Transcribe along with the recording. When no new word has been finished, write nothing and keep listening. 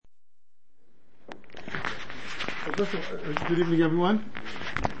Good evening, everyone.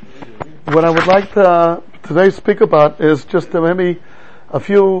 What I would like to today speak about is just maybe a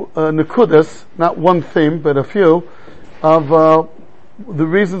few nekudas, not one theme, but a few, of the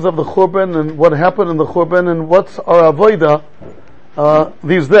reasons of the Churbon and what happened in the Churbon and what's our avoida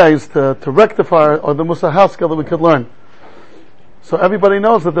these days to rectify, or the Musa Haskell that we could learn. So everybody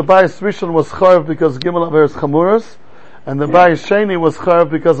knows that the Bayis Rishon was charv because Gimel Averes Chamuras, and the Bayis Sheni was charv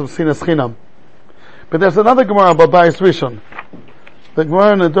because of Sinas Chinam. But there's another Gemara about Bayis Rishon. The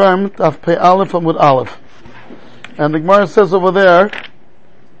Gemara in the Durham, Taf Pei Aleph Amud Aleph. And the Gemara says over there,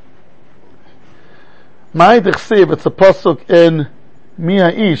 Mai Dechsiv, it's a pasuk in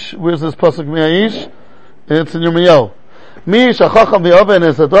Mi'aish. Where's this pasuk Mi'aish? It's in Yirmiyahu. Mi shachacham v'oven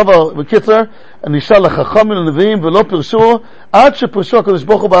is a davar v'kitzer, and nishal l'chacham and l'neviim v'lo pirshu, ad shepirshu HaKadosh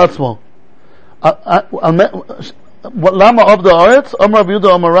Baruch Hu ba'atzmo. Lama of the Aretz, Amar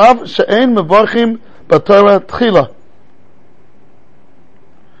Yehuda Amar Rav, she'ein mevarchim b'Torah tchila.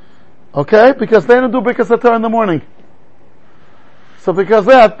 Okay? Because they didn't do Birchas Hatoroh in the morning. So because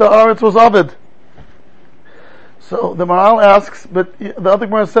that, the Aretz was Ovid. So the Maral asks, but the other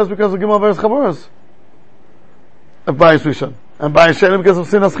Gemara says because of Gimel Averes Chamuras of Bayis Rishon, and Bayis Sheni because of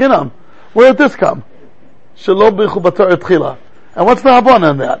Sinas Chinam. Where did this come? Shelo b'Chu b'Torah tchila. And what's the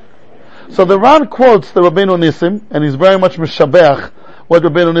Havana in that? So the Ran quotes the Rabbeinu Nissim, and he's very much mishabech what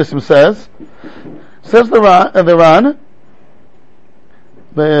Rabbeinu Nissim says. Says the Ran,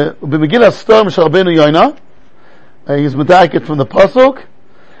 B'Megillah Storm Shel Rabbeinu Yoina, he's medayik from the pasuk.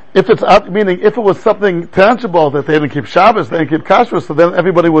 If it's meaning if it was something tangible that they didn't keep Shabbos, they didn't keep Kashrus, so then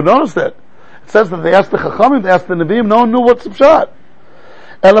everybody would notice it. It says that they asked the Chachamim, they asked the Nevi'im, no one knew what's the shot.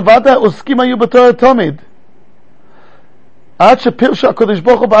 Elavada uskim ayu b'Torah tamid. עד שפירש הקדוש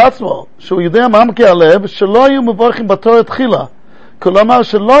ברוך הוא בעצמו, שהוא יודע מעמקי הלב, שלא היו מברכים בתורה תחילה. כלומר,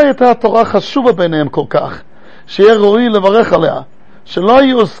 שלא הייתה התורה חשובה ביניהם כל כך, שיהיה ראוי לברך עליה. שלא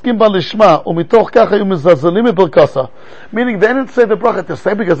היו עוסקים בה לשמה, ומתוך כך היו מזלזלים בברכסה. Meaning, they didn't say the bracha to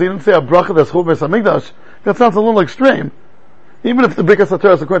say, because they didn't say a bracha that's Churban Beis HaMikdash. That sounds a little extreme. Even if the Birchas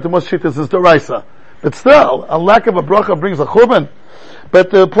Hatoroh, according to most Shittas, is Doraisa. But still, a lack of a bracha brings a Churban. But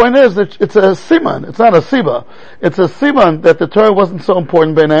the point is, it's a siman, it's not a siba. It's a siman that the Torah wasn't so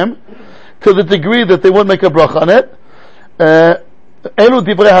important by name, to the degree that they wouldn't make a bracha on it. Elu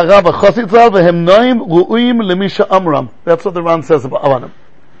divrei harav ha'chosid zal v'hem noim ru'uim lemisha amram. That's what the Ran says about him.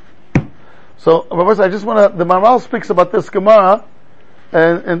 So, I just want to, the Maral speaks about this Gemara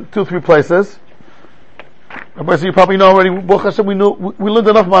in 2-3 places. So you probably know already, Baruch Hashem, we learned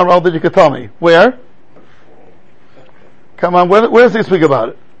enough Maral that you could tell me. Where? Come on, where does he speak about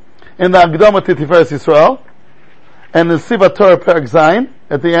it? In the Agdama Tiferes Yisrael, and the Siva Torah Perek Zayin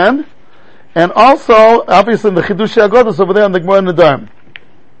at the end, and also, obviously, in the Chidushei Agodos over there in the Gemara in the Darm.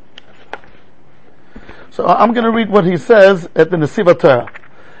 So I'm going to read what he says at the Siva Torah.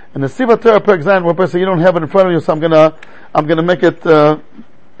 In the Siva Torah Perek Zayin, one person you don't have it in front of you, so I'm going to make it.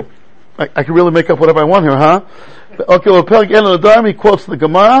 I can really make up whatever I want here, huh? Okay, well, Perek El Darm, he quotes the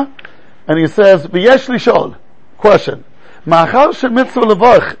Gemara, and he says, "V'yesh lishol." Question. Ma'achar shemitzvah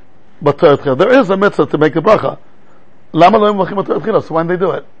levarch b'Torah tchila. There is a mitzvah to make the bracha. Lama lo yimachim b'Torah tchila? So why didn't they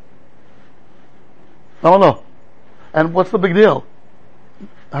do it? I don't know. And what's the big deal?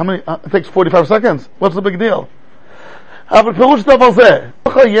 How many? It takes 45 seconds. What's the big deal? אבל פירוש דבר זה,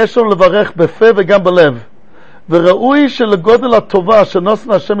 ברכה יש לו לברך בפה וגם בלב. וראוי שלגודל הטובה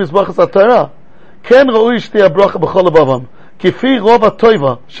שנושא השם יזבח את התורה, כן ראוי שתהיה ברכה בכל לבבם, כפי רוב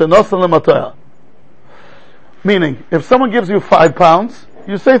הטובה שנושא למטרה. Meaning, if someone gives you 5 pounds,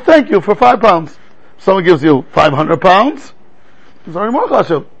 you say thank you for 5 pounds. If someone gives you 500 pounds, it's already more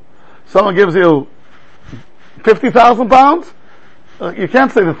chashuv. Someone gives you 50,000 pounds, you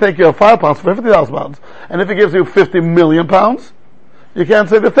can't say the thank you of 5 pounds for 50,000 pounds. And if he gives you 50 million pounds, you can't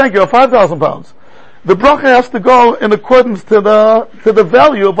say the thank you of 5,000 pounds. The bracha has to go in accordance to the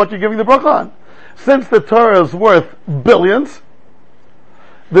value of what you're giving the bracha on. Since the Torah is worth billions,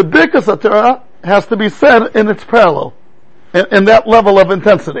 the Birchas Hatoroh has to be said in its parallel, in that level of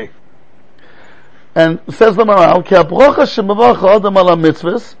intensity. And says the Maral, Ki ha-bracha shemavacha adam ala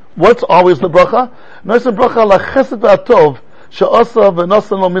mitzvahs. What's always the bracha? Nois bracha ala chesed v'atov she'asa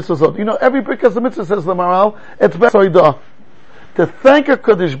v'nosan lo mitzvahs. You know, every Birchas mitzvah, says the Maral, it's best to thank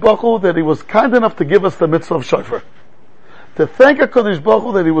HaKadosh Baruch Hu that He was kind enough to give us the mitzvah of shofar. To thank HaKadosh Baruch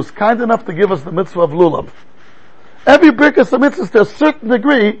Hu that He was kind enough to give us the mitzvah of lulav. Every Birchas mitzvah, to a certain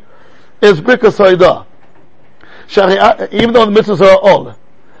degree, is Birchas Haidah. Even though the mitzvahs are all.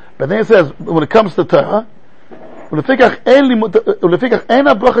 But then it says, when it comes to Torah, ולפיכך אין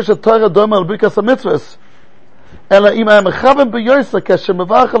הברכה של תורה דומה על ברכת המצוות, אלא אם היה מכוון ביוסר כאשר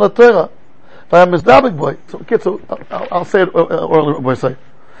מברך על התורה, Misdabik boy. So I'll say it orally, boy say.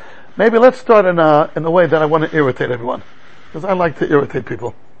 Maybe let's start in a way that I want to irritate everyone. Because I like to irritate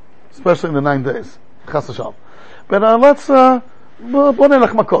people. Especially in the 9 days. Chas v'shalom. But let's,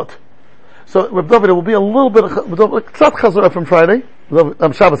 bonelach makot. So, Reb David, it will be a little bit of Tzat Chazorah from Friday.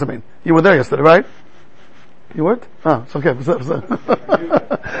 Shabbos, I mean. You were there yesterday, right? You weren't? Ah, it's okay. Vessel.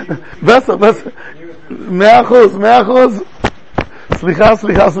 Me'achuz.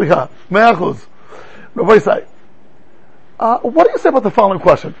 Slicha. Me'achuz. Rabbi Yisai, what do you say about the following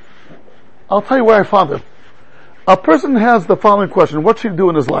question? I'll tell you where I found it. A person has the following question: what should he do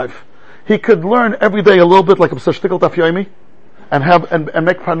in his life? He could learn every day a little bit, like a P'sashtikal Daf Yomi, and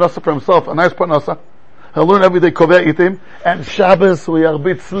make parnasa for himself, a nice parnasa. He'll learn every day Kovei Itim, and Shabbos we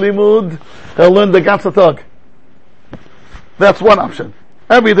arbitz limud. He'll learn the ganze Tag. That's one option.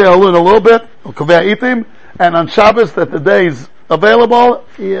 Every day I'll learn a little bit, Kovei Itim, and on Shabbos that the day is available,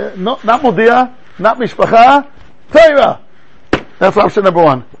 not Modia, not Mishpacha, Torah. That's option number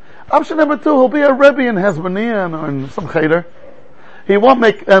one. Option number two, he'll be a Rebbe in Hezbollah or in some cheder. He won't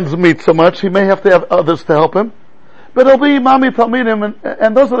make ends meet so much. He may have to have others to help him. But he'll be Mami Talmidim,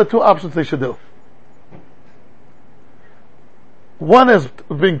 and those are the two options they should do. One is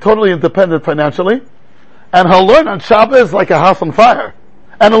being totally independent financially, and he'll learn on Shabbos like a house on fire.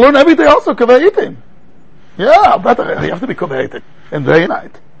 And he'll learn every day also Kovei Itim. Yeah, better. You have to be Kovei Itim in day and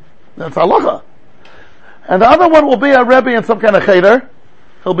night. That's halacha. And the other one will be a Rebbe in some kind of cheder.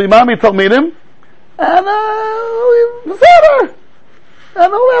 He'll be Mami Talmidim, and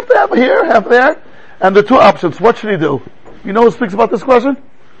and he'll have to have here, have there. And the two options, what should he do? You know who speaks about this question?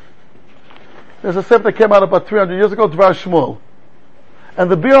 There's a sefer that came out about 300 years ago, Dvar Shmuel. And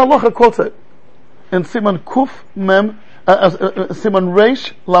the Bir Halacha quotes it in Siman Kuf Mem, Siman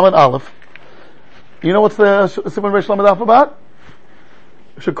Reish Lamed Aleph. You know what's the Siman Reish Lamed Aleph about?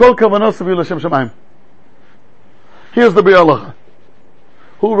 Shekol Kavanos Saviu L'Shem Shamayim. Here's the Bir Halacha.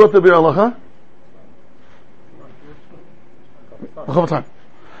 Who wrote the Bir Halacha?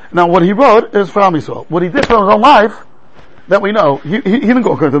 Now, what he wrote is for Am Yisrael. What he did for his own life, that we know, he didn't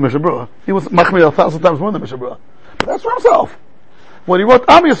go according to the Mishnah Berurah. He was machmir 1,000 times more than the Mishnah Berurah. But that's for himself. What he wrote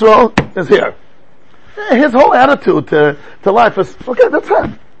Am Yisrael is here. His whole attitude to life is, okay, that's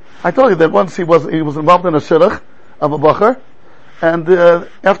him. I told you that once he was involved in a shidduch of a bacher, and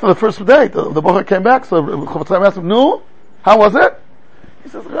after the first day, the bacher came back, so Chavetz asked him, no, how was it? He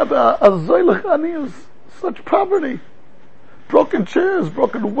says, Rebbe, azoylech ani is such poverty. Broken chairs,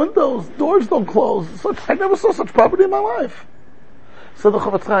 broken windows, doors don't close. I never saw such poverty in my life. So the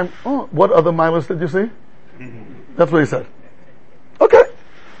Chavetz Chaim, what other milas did you see? That's what he said. Okay.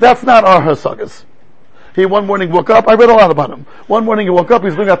 That's not our Hasagas. He one morning woke up, I read a lot about him. One morning he woke up,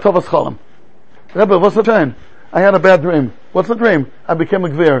 he's doing a Tovas Cholim. Rebbe, what's the time? I had a bad dream. What's the dream? I became a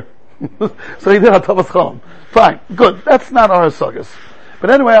Gvir. So he did a Tovas Cholim. Fine. Good. That's not our Hasagas. But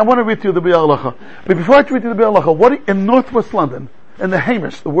anyway, I want to read to you the Bir Halacha. But before I read to you the Bir Halacha, in northwest London, in the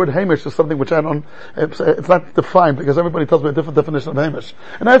Hamish, the word Hamish is something which I don't, it's not defined because everybody tells me a different definition of Hamish.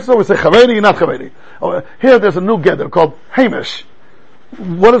 And I have to always say Charedi, not Charedi. Here there's a new gather called Hamish.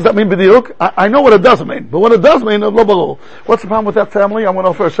 What does that mean, B'diuk? I know what it doesn't mean, but what it does mean, blah, blah, blah. What's the problem with that family? I went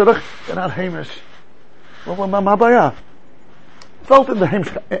over a shidduch. They're not Hamish. Well, Mabaya. Felt in the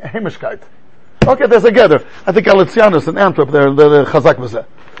Hamishkeit. Okay, there's a gather. I think Alicianus in Antwerp, they're Chazak B'zeh.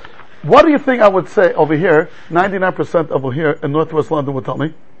 What do you think I would say over here? 99% over here in northwest London would tell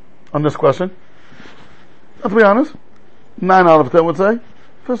me on this question. Let's be honest. 9 out of 10 would say,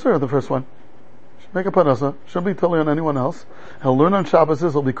 for sure, the first one. Make a parasa. Shouldn't be telling on anyone else. He'll learn on Shabbos.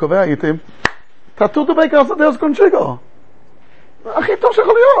 He'll be kovei itim. Tatu to make us there's kunchigo. Achi tov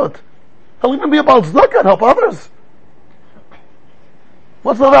shechaliot. He'll even be about tzedakah and help others.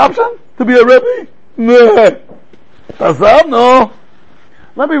 What's the other option? To be a Rebbe? No. Tazav? No.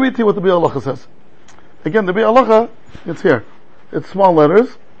 Let me read to you what the Bir Halacha says. Again, the Bir Halacha, it's here. It's small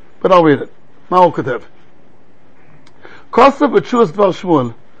letters, but I'll read it. Ma'ol Ketev. Kosev v'tshuas Dvar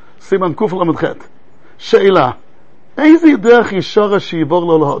Shmuel. Siman Kuf Lamed Chet. She'ila. Eizi derech yishara she'yivor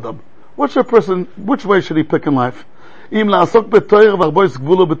lo l'hodam. Which way should he pick in life? Im la'asok b'toyer v'arbois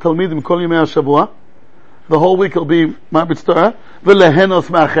gvulo b'talmidim kol yimei ha'shavua. The whole week will be Marbitz Torah, v'lehenos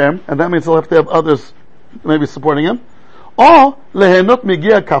ma'achem, and that means he'll have to have others maybe supporting him. Or, lehenot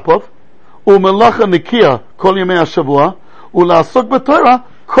migia kapov, u'melacha nikia kol yemei ha'shavua, u'la'asok b'torah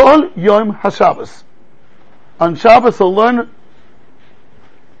kol yom ha'shabbos. On Shabbos he'll learn,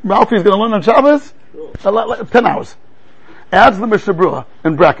 Ralphie's going to learn on Shabbos, 10 hours. Adds the Mishnah Berurah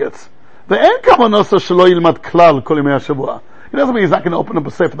in brackets. The end kavanos shelo yilmad klal kol yemei ha'shavua. It doesn't mean he's not going to open up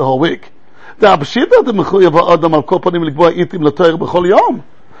a sefer the whole week. You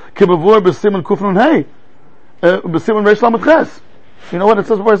Kibavur b'siman kufnun hey. B'siman reish lamed ches. You know what it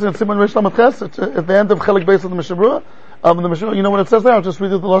says in Siman reish lamed ches? It's at the end of Chelik Beis of the Mishnah. You know what it says there? I'll just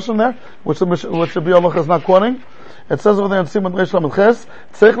read you the Lashon there, which the Biur Halacha is not quoting. It says over there in Siman reish lamed ches,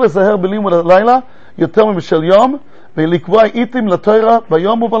 tzarich lezaher b'limud halayla, yoter mishel yom, ve'likvua itim l'Torah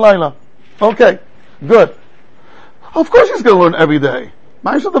b'yom u'b'layla. Okay, good. Of course he's going to learn every day.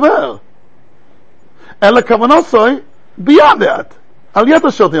 Ma'ash adaber. Ela kavanosoi, beyond that. Al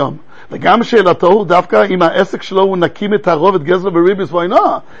yeta shot yom. וגם שאלתו הוא דווקא אם העסק שלו הוא נקי מתערובת גזר וריביס, why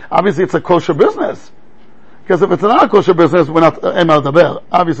not? Obviously it's a kosher business. Because if it's not a kosher business, we're not, אין מה לדבר.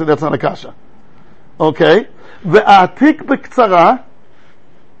 Obviously that's not a kasha. Okay? והעתיק בקצרה,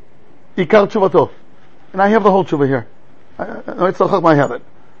 עיקר תשובתו. And I have the whole tshuva here. I have it.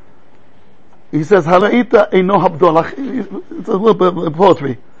 He says, הראית אינו הבדולח, it's a little bit of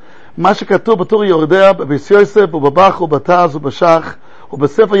poetry. מה שכתוב בתור יורדיה, בביס יוסף, ובבח, ובתז, ובשח,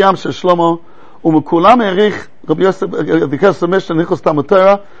 ובספר ים של שלמה, ומכולם העריך רבי יוסף, the mission, Nichos Talmud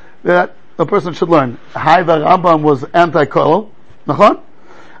Torah, that a person should learn. Hi, the Rambam was anti-Kol, נכון?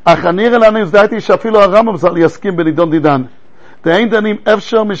 אך אני אראה לנו הזדהיתי שאפילו הרמב"ם צריך להסכים בנידון דידן. דאין דנים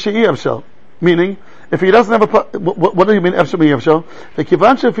אפשר משאי אפשר. Meaning, if he doesn't have a, what do you mean אפשר מאי אפשר?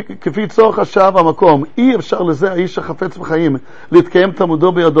 וכיוון שכפי צורך השעה והמקום, אי אפשר לזה האיש החפץ בחיים, להתקיים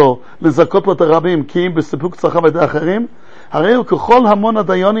תלמודו בידו, לזכות לו את הרבים, כי אם בסיפוק צרכיו את האחרים, הרי הוא ככל המון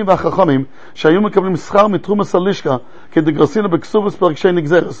הדיונים והחכמים שהיו מקבלים שכר מתרומס הלשכה כדגרסינו בכסובס פרק שני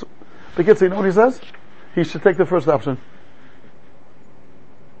נגזרס. בקיצור, you know what he says? He should take the first option.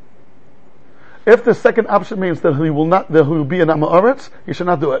 If the second option means that he will be an Am Haaretz, he should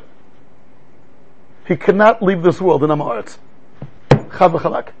not do it. He cannot leave this world in Am Haaretz. Chad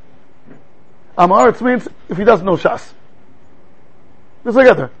v'chalak. Am Haaretz means if he doesn't know Shas. This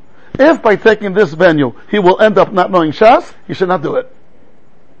together. If by taking this venue he will end up not knowing Shas, he should not do it.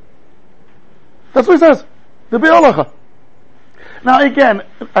 That's what he says. The Biur Halacha. Now again,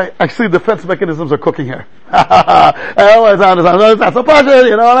 I see defense mechanisms are cooking here. It's not so positive,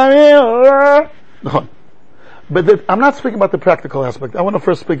 you know what I mean? But I'm not speaking about the practical aspect. I want to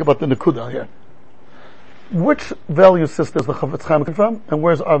first speak about the Nekuda here. Which value system is the Chafetz Chaim coming from, and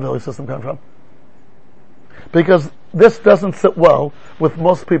where's our value system coming from? Because this doesn't sit well with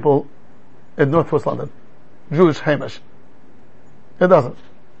most people in Northwest London. Jewish Hamish. It doesn't.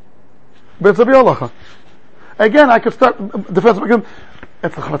 But it's a Biur Halacha. Again, I could start defense mechanism.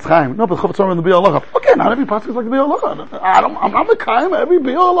 It's the Chafetz Chaim. No, but the Chafetz Chaim in the Biur Halacha. Okay, not every pasuk is like the Biur Halacha. I'm not the Chaim, every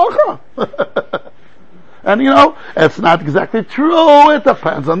Biur Halacha. And you know, it's not exactly true. It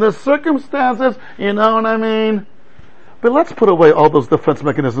depends on the circumstances. You know what I mean? But let's put away all those defense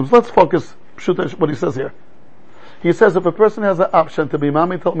mechanisms. Let's focus what he says here. He says if a person has an option to be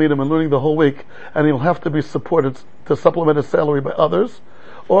Mami Talmidim and learning the whole week, and he'll have to be supported to supplement his salary by others,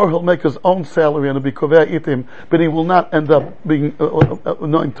 or he'll make his own salary and it'll be Kovea Itim, but he will not end up being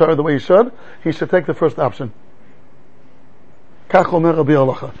knowing Torah the way he should take the first option. Kach Omer Rabbi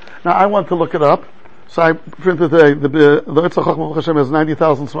Halacha. Now I want to look it up. So I printed today, the Eitzah Chochmah Hashem has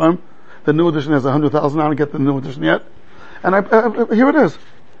 90,000 svarim. The new edition has 100,000. I don't get the new edition yet. And here it is.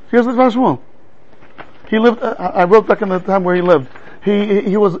 Here's the Dvar Shmuel. He lived, I wrote back in the time where he lived.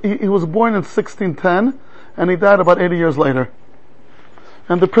 He was born in 1610, and he died about 80 years later.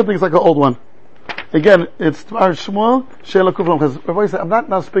 And the printing is like an old one. Again, it's Dvar Shmuel, Sheila Kuflam. Because I'm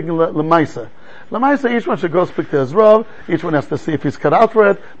not speaking Lemaisa. Lemaisa, each one should go speak to his Rav. Each one has to see if he's cut out for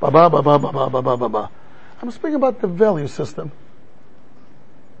it. I'm speaking about the value system.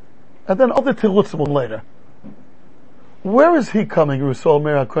 And then all the tirutzim later. Where is he coming, Rusol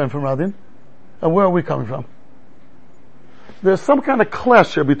Meir HaKohen from Radin? And where are we coming from? There's some kind of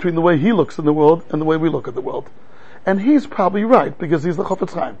clash here between the way he looks in the world and the way we look at the world. And he's probably right, because he's the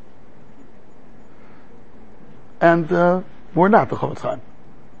Chafetz Chaim. And we're not the Chafetz Chaim.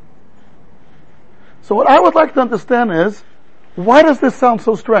 So what I would like to understand is, why does this sound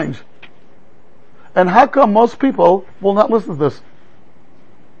so strange? And how come most people will not listen to this?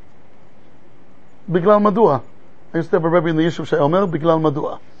 Biglal Madua. I used to have a Rebbe in the Yishuv She'omer, Biglal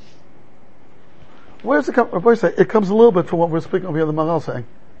Madua. Where's it come? It comes a little bit from what we're speaking of here, the Maral saying.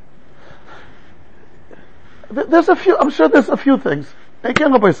 There's a few, I'm sure there's a few things.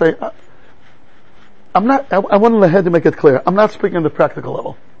 Again, Rabbi say, I want to make it clear. I'm not speaking on the practical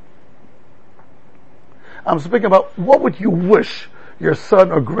level. I'm speaking about what would you wish your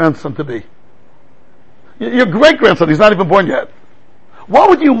son or grandson to be? Your great-grandson, he's not even born yet. What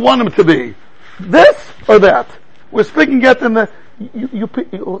would you want him to be? This or that? We're speaking yet in the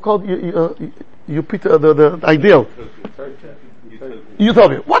the ideal.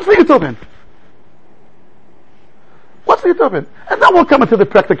 Utopia. What's the utopian? What's the Ethiopian? And then we'll come into the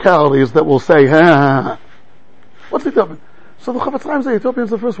practicalities that will say, what's the Ethiopian? So the Chofetz Chaim says Ethiopian is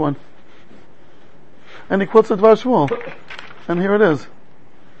the first one. And he quotes the Dvar Shmuel. And here it is.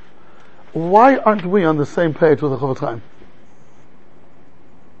 Why aren't we on the same page with the Chofetz Chaim?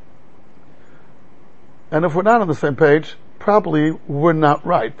 And if we're not on the same page, probably we're not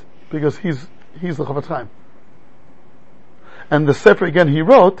right, because he's the Chofetz Chaim. And the Sefer again he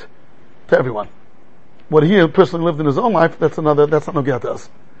wrote to everyone. What he personally lived in his own life, that's not Nogea to us.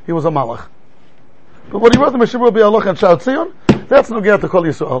 He was a Malach. But what he wrote in Shiur B'Aloch and Sha'ar Tzion, that's Nogea to Kol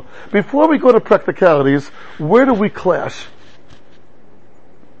Yisrael. Before we go to practicalities, where do we clash?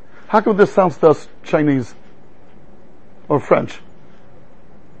 How come this sounds to us Chinese? Or French?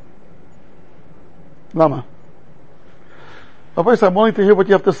 Lama. I'm willing to hear what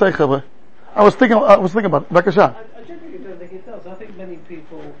you have to say, Chavre. I was thinking about it. Bakasha. I genuinely don't think it does. I think many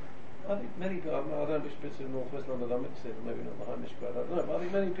people, I don't wish bits of Northwest London, I'm mixed in, maybe not the Heimish, but I don't know, but I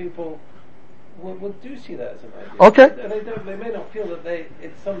think many people do see that as an idea. Okay. And they may not feel that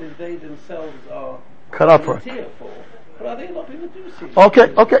it's something they themselves are cut out for. But I think a lot of people do see it.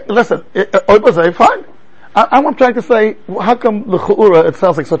 Okay, listen. Fine. I'm trying to say, how come the Chu'ura, it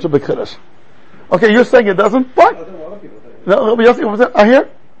sounds like such a big Kiddush? Okay, you're saying it doesn't? Fine. I don't know what other people think. No, nobody else, I hear?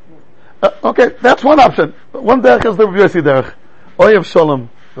 Okay, that's one option. One derech is the Rabbi Yossi derech. Oyev Shalom,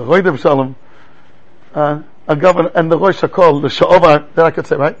 the Roidev Shalom, a governor, and the Rosh Hakol, the Sha'ovar, that I could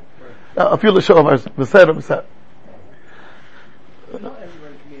say, right? A few Sha'ovars, Beser. Not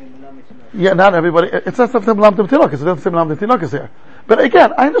everybody can be in Melamim. Yeah, not everybody. It's not something Melamim Tinokos. It doesn't say Melamim Tinokos here. But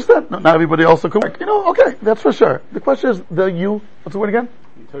again, I understand. Not everybody also can work. Okay, that's for sure. The question is, what's the word again?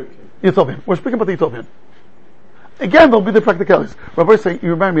 Ethiopian. We're speaking about the Ethiopian. Again, there'll be the practicalities. Rabbi say, you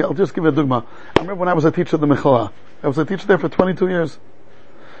remind me, I'll just give you a dugma. I remember when I was a teacher at the Mechala. I was a teacher there for 22 years.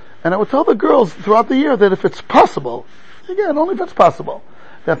 And I would tell the girls throughout the year that if it's possible, again, only if it's possible,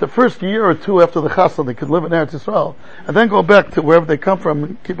 that the first year or two after the Chassan they could live in Eretz Yisrael, and then go back to wherever they come from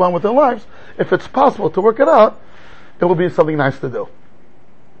and keep on with their lives, if it's possible to work it out, it will be something nice to do.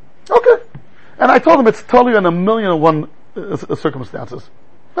 Okay. And I told them it's totally on 1,000,001 circumstances.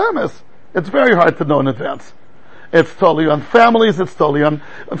 It's very hard to know in advance. It's totally on families, it's totally on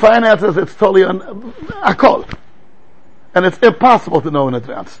finances, it's totally on akol. And it's impossible to know in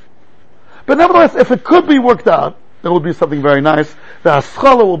advance. But nevertheless, if it could be worked out, it will be something very nice. The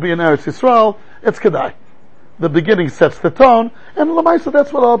Haskalah will be in Eretz Yisrael, it's Kedai. The beginning sets the tone, and Lamaisa,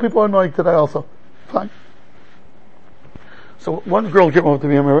 that's what all people are knowing today also. Fine. So one girl came over to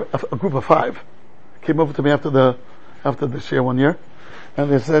me, a group of 5, came over to me after the Shiur one year, and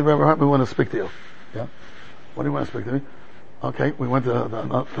they said, Rabbi Hart, we want to speak to you. Yeah. What do you want to speak to me? Okay, we went to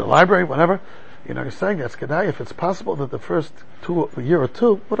the library, whatever. You're saying that's Kedai, if it's possible that the first a year or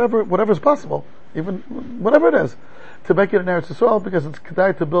two, whatever is possible, even whatever it is, to make it in Eretz Yisrael, because it's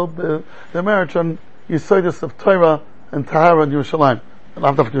Kedai to build the marriage on Yisoidus of Torah and Tahara and Yerushalayim, and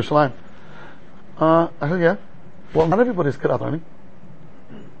Avdaf of Yerushalayim. I said, yeah. Well, not everybody's Kedai learning.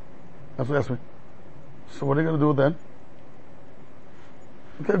 That's what he asked me. So what are you going to do then?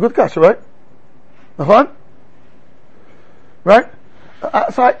 Okay, good kasha, right? Nachon? Right?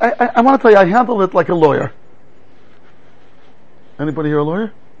 So I want to tell you, I handled it like a lawyer. Anybody here a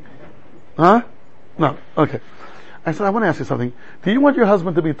lawyer? Huh? No. Okay. I said, I want to ask you something. Do you want your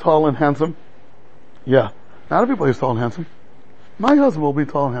husband to be tall and handsome? Yeah. Not everybody's tall and handsome. My husband will be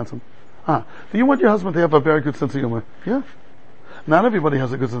tall and handsome. Do you want your husband to have a very good sense of humor? Yeah. Not everybody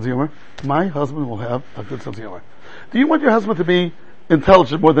has a good sense of humor. My husband will have a good sense of humor. Do you want your husband to be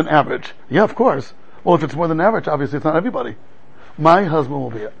intelligent more than average? Yeah, of course. Well, if it's more than average, obviously it's not everybody. My husband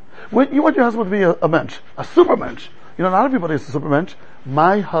will be it. You want your husband to be a mensch, a super mensch. Not everybody is a super mensch.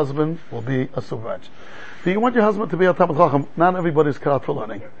 My husband will be a super mensch. Do you want your husband to be a Talmid Chacham? Not everybody is cut out for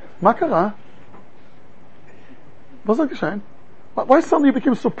learning. Makara. What's that geschehen? Why suddenly you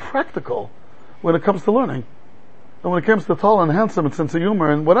became so practical when it comes to learning? And when it comes to tall and handsome and sense of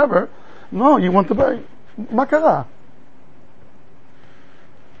humor and whatever, no, you want to be Makara.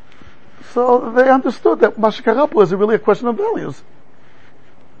 So they understood that Mashikarapu is really a question of values.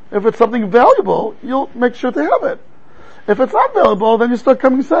 If it's something valuable, you'll make sure to have it. If it's not valuable, then you start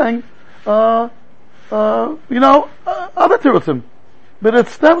coming saying, other tirutzim. But it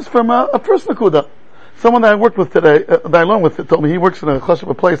stems from a first nakuda. Someone that I worked with today, that I learned with, told me he works in a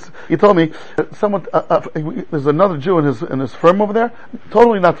chashuva place. He told me there's another Jew in his firm over there,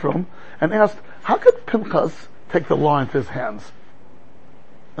 totally not from, and asked, how could Pinchas take the law into his hands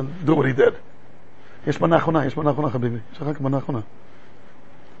and do what he did? Yesh manachona, habibi. Shachak manachona.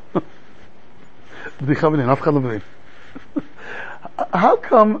 How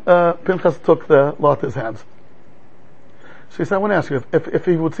come Pinchas took the law to his hands? So he said, I want to ask you, if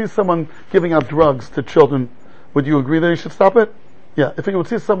he would see someone giving out drugs to children, would you agree that he should stop it? Yeah. If he would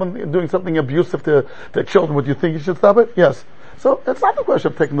see someone doing something abusive to children, would you think he should stop it? Yes. So it's not the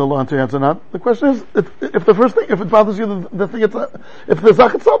question of taking the law into your hands or not. The question is, if the first thing, if it bothers you, the thing if the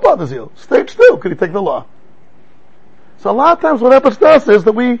zach itself bothers you, stage 2, could he take the law? So a lot of times what happens to us is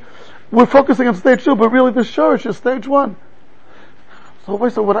that we're focusing on stage 2, but really the shurish is stage 1. So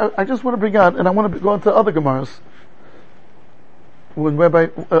what I just want to bring out, and I want to go into other Gemaras. When Rabbi,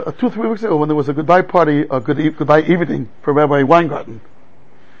 2-3 weeks ago, when there was a goodbye party, a goodbye evening for Rabbi Weingarten.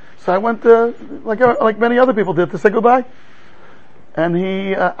 So I went, like many other people did, to say goodbye. And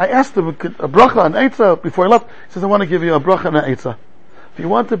I asked him a bracha and eitzah before he left. He says, I want to give you a bracha and an eitzah. If you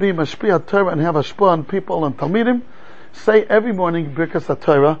want to be mashpia Torah and have ashpah on people and talmidim, say every morning Birchas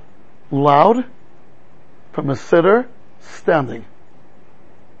Hatoroh loud from a sitter standing.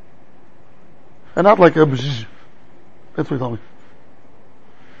 And not like a bzz. That's what he told me.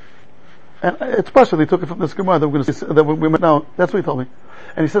 And it's special. He took it from this Gemara that we're going to see, that we met now. That's what he told me.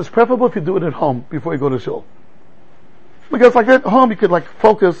 And he says, it's preferable if you do it at home before you go to shul. Because like at home you could like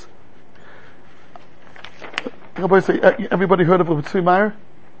focus. Everybody heard of Rabbi Tzvi Meyer?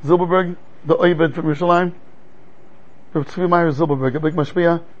 Zilberberg? The Oived from Yerushalayim? Rabbi Tzvi Meyer Zilberberg, a big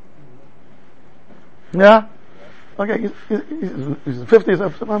mashpia? Yeah? Okay, he's in his 50s,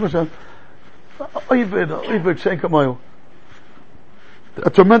 Oived Shein Kamoyu. A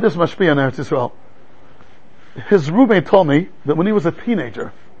tremendous mashpia in Eretz Yisrael. His roommate told me that when he was a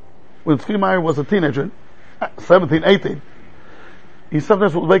teenager, when Tzvi Meyer was a teenager, 17, 18, he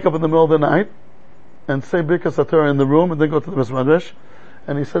sometimes would wake up in the middle of the night and say Birchas Hatoroh in the room and then go to the Beis Medrash,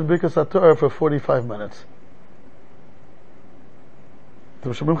 and he said Birchas Hatoroh for 45 minutes.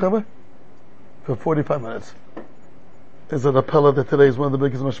 For 45 minutes. Is it a pella that today is one of the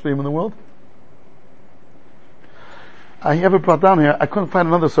biggest mashpiyim in the world? I have it brought down here. I couldn't find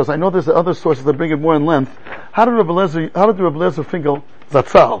another source. I know there's other sources that bring it more in length. How did Rabbi Eliezer Finkel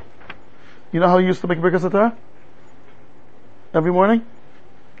Zatzal? You know how he used to make Birchas Hatoroh? Every morning?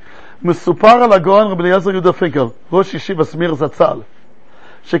 מסופר על הגאון רבי אליעזר יהודה פינקל, ראש ישיבה סמיר זצ"ל,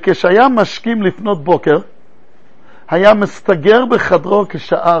 שכשהיה משכים לפנות בוקר, היה מסתגר בחדרו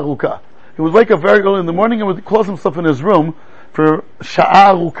כשעה ארוכה. He would wake up very early in the morning and would close himself in his room for שעה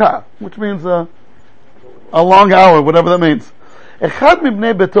ארוכה, which means a long hour, whatever that means. אחד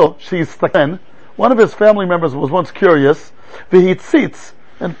מבני ביתו שהסתכן, one of his family members was once curious, והציץ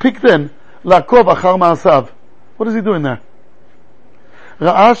and peeked in, לעקוב אחר מעשיו. What is he doing there?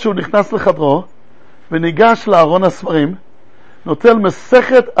 ראה שהוא נכנס לחדרו, וניגש לארון הספרים, נוטל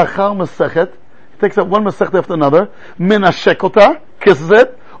מסכת אחר מסכת, he takes up one מסכת after another, מנשק אותה, כזאת,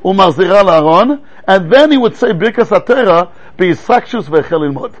 ומחזירה לארון, and then he would say Birchas Hatoroh, בישרקשוס והחל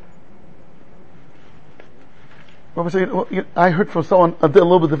ללמוד. I heard from someone a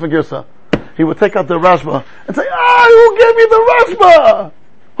little bit different girsa. He would take out the Rashba and say, who gave me the Rashba?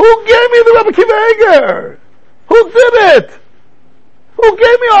 Who gave me the Rabbi Kiva Eger? Who did it? Who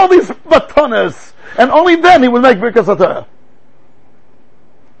gave me all these batonas? And only then he would make Birchas Hatoroh.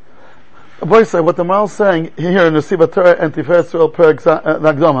 The boy said, what the Maral is saying here in the Nesivat Torah and Tiferet Yisrael Perek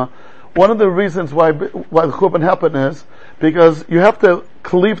Nagdama, one of the reasons why the Churbon happened is because you have to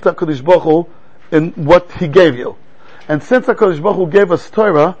cleave to HaKadosh Baruch Hu in what He gave you. And since HaKadosh Baruch Hu gave us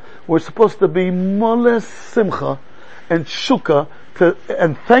Torah, we're supposed to be moles simcha and shuka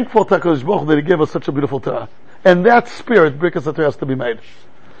and thankful to HaKadosh Baruch Hu that He gave us such a beautiful Torah. And that spirit, Birchas Hatoroh, has to be made.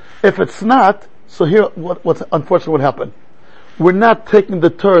 If it's not, so here, what's unfortunately what happened. We're not taking the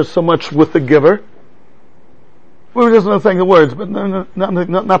Torah so much with the giver. We were just not saying the words, but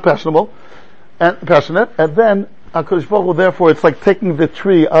not passionate. And then, HaKadosh Baruch Hu, therefore, it's like taking the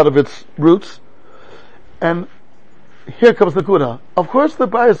tree out of its roots. And here comes the Kuda. Of course, the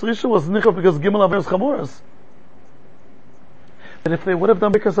Bayis Rishon was nichav because Gimel Averos Chamoros. And if they would have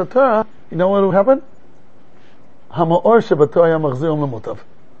done Birchas Hatoroh, you know what would happen? HaMa'or shebaTorah machzir lemutav.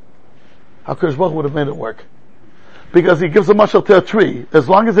 HaKadosh Baruch Hu would have made it work. Because he gives a mashal to a tree. As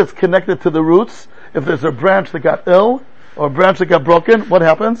long as it's connected to the roots, if there's a branch that got ill, or a branch that got broken, what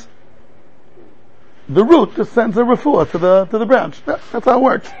happens? The root just sends a refuah to the branch. That's how it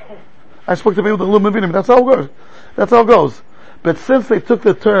works. I spoke to people with the Lumavinim, that's how it goes. That's how it goes. But since they took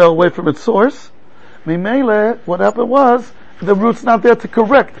the Torah away from its source, Mimele, what happened was, the root's not there to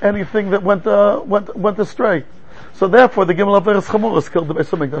correct anything that went astray. So therefore, the Gimel Averos Chamoros killed the Beis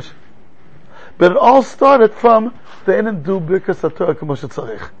HaMikdash. But it all started from, they didn't do Birchas Hatoroh k'mo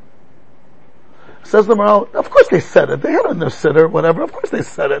shetzarich. Says the Maral, of course they said it. They had it in their siddur, whatever. Of course they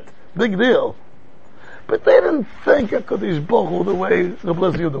said it. Big deal. But they didn't thank HaKadosh Baruch Hu the way Rabbi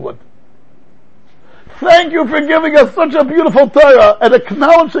Eliezer would. Thank you for giving us such a beautiful Torah and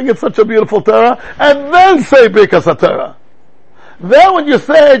acknowledging it's such a beautiful Torah, and then say Birchas HaTorah. Then when you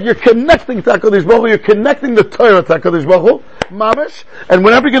say it, you're connecting to HaKadosh Baruch Hu, you're connecting the Torah to HaKadosh Baruch Hu, mamish, and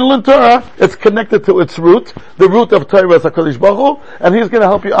whenever you're going to learn Torah, it's connected to its root. The root of Torah is HaKadosh Baruch Hu, and He's going to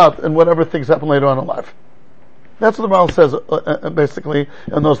help you out in whatever things happen later on in life. That's what the Maral says, basically,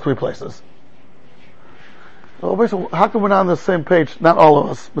 in those three places. So basically, how come we're not on the same page? Not all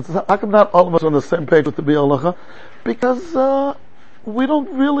of us, but how come not all of us are on the same page with the Biur Halacha? Because, we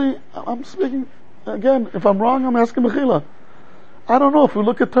don't really, I'm speaking, again, if I'm wrong, I'm asking Mechila. I don't know if we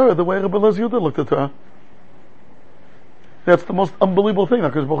look at Torah the way Rabbi Eliezer Yehuda looked at Torah. That's the most unbelievable thing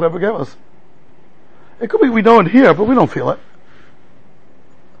that HaKadosh Baruch Hu ever gave us. It could be we know it here, but we don't feel it.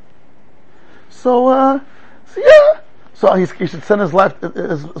 So yeah. So he should spend his life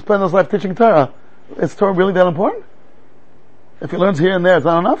teaching Torah. Is Torah really that important? If he learns here and there, it's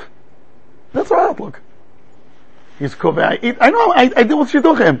not enough? That's our outlook. He's kovei. I know, I deal with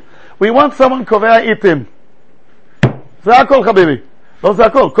shidduchim. We want someone kovei itim. Zakol Habibi. No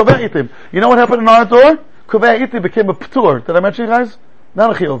Zakol. Kovei itim. You know what happened in our door? Kovei itim became a p'tur. Did I mention you guys?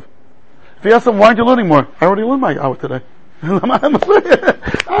 Not a chiyuv. If you ask them, why aren't you learning more? I already learned my hour today.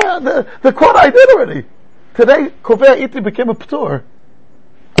 the quote I did already. Today, Kovei itim became a p'tur.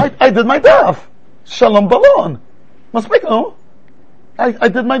 I did my daf. Shalom balon. Must make no. I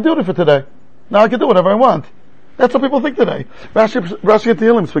did my duty for today. Now I can do whatever I want. That's what people think today. Rashi and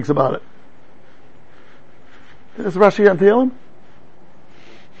Tehillim speaks about it. Is Rashi and Tehillim?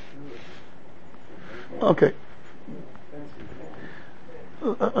 Okay.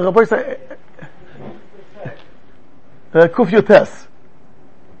 Rabbi say, Kuf Yotes.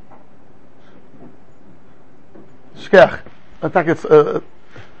 Shkech. I think it's,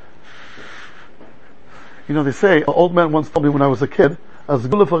 they say, an old man once told me when I was a kid, as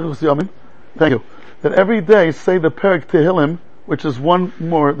Gula Farus Yamin, thank you, that every day say the Perek Tehillim, which is one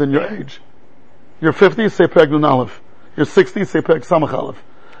more than your age. You're 50, say Perek Nun Aleph. You're 60, say Perek Samach Aleph.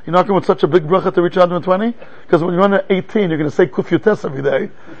 You're not going with such a big bracha to reach 120? Because when you're under 18, you're going to say Kuf Yotes every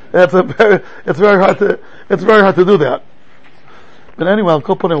day. It's very hard to do that. But anyway, I'll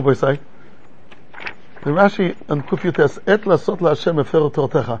put it say. The Rashi and Kuf Yotes, Et lasot laHashem efer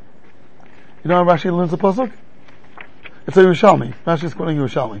tortecha. You know how Rashi learns the pasuk? It's a Yerushalmi. Rashi is quoting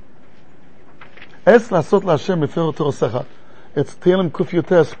Yerushalmi. Es lasot laHashem efer tortecha. It's Tehillim Kuf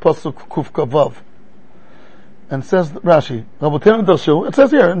Yotes pasuk Kuf Kavav. And says Rashi, Rabotenu Darshu, it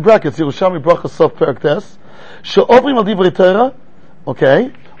says here in brackets, Yerushalmi Bracha Sof Perek Tes, She'ovrim al Divrei Torah,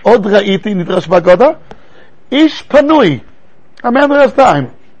 okay, Od Ra'iti Nidrash Bagoda, Ish Panui, a man that has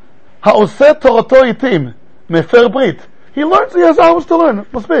time, Ha'oseh Torato Itim, Mefer Brit, he learns, he has hours to learn,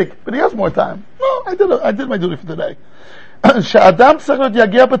 must speak, but he has more time. No, I did my duty for today. She'adam tzarich lot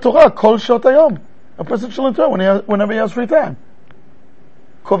yagia b'Torah kol shot hayom. A person should learn Torah whenever he has free time.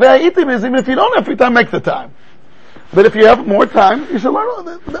 Kovei Itim is even if you don't have free time, make the time. But if you have more time, you should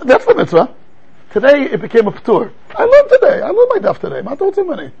learn. That's the mitzvah. Today it became a p'tur. I learned today. I learned my daf today. Matot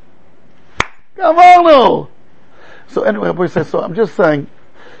many. Kavanu. So anyway, I'm just saying,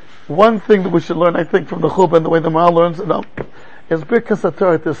 one thing that we should learn, I think, from the Chub and the way the Maral learns, is Birchas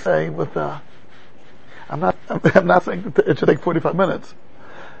HaTorah to say with, I'm not saying that it should take 45 minutes,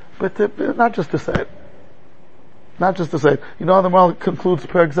 but not just to say it. Not just to say it. You know how the Maral concludes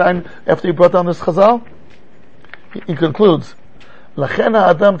Perek Zayin after he brought down this Chazal? He concludes, לכן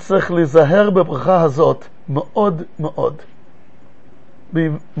האדם צריך להיזהר בברכה הזאת מאוד מאוד.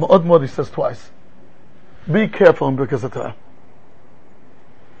 מאוד מאוד, he says twice. Be careful in Birchas HaTorah.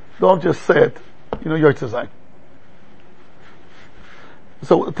 Don't just say it, Yotze Zayin.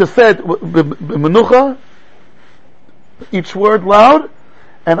 So to say it b'menucha, each word loud,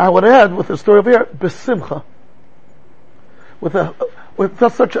 and I would add with the story over here, b'simcha. With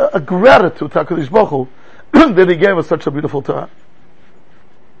just such a gratitude to HaKadosh Baruch Hu, that He gave us such a beautiful Torah.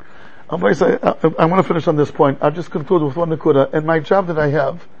 I want to finish on this point. I'll just conclude with one nakuda. In my job that I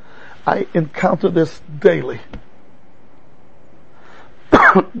have, I encounter this daily.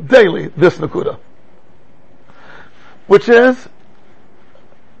 Daily, this nakuda. Which is,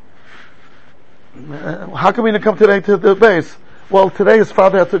 how come we didn't come today to the base? Well, today his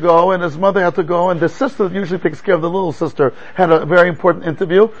father had to go, and his mother had to go, and the sister that usually takes care of the little sister had a very important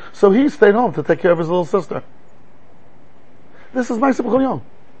interview, so he stayed home to take care of his little sister. This is my Simchas Yom.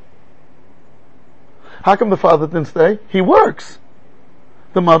 How come the father didn't stay? He works.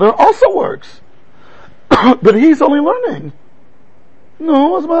 The mother also works. But he's only learning.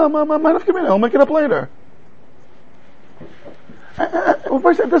 No, I'll make it up later.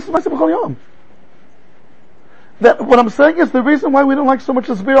 This is my Simchas Yom. That what I'm saying is the reason why we don't like so much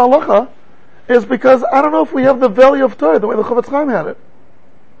this Biur Halacha is because I don't know if we have the value of Torah the way the Chofetz Chaim had it.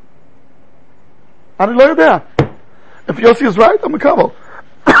 I didn't learn that. If Yossi is right, I'm a couple.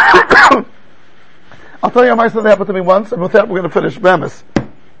 I'll tell you a mitzvah that happened to me once, and with that we're going to finish. Bemis.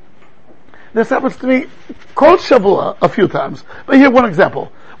 This happens to me called Shavua a few times. But here, one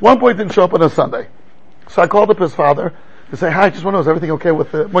example. One boy didn't show up on a Sunday. So I called up his father to say, hi, I just want to know, is everything okay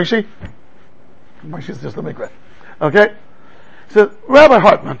with Moshe? Moshe's just a migrant. Okay? He said, Rabbi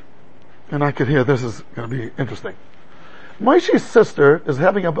Hartman, and I could hear this is going to be interesting. Moshe's sister is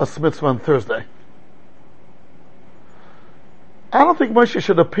having a bas mitzvah on Thursday. I don't think Moshe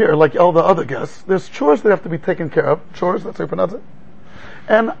should appear like all the other guests. There's chores that have to be taken care of. Chores, that's how you pronounce it.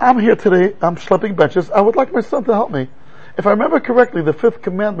 And I'm here today, I'm schlepping benches. I would like my son to help me. If I remember correctly, the 5th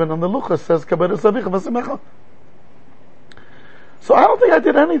commandment on the Luchas says, Kabed es avicha v'simecha. So I don't think I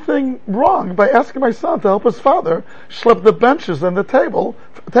did anything wrong by asking my son to help his father schlep the benches and the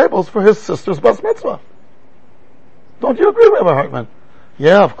tables for his sister's bas mitzvah. Don't you agree, Rabbi Hartman?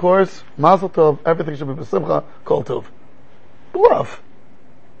 Yeah, of course. Mazel tov, everything should be b'simcha, kol tov. Bluff.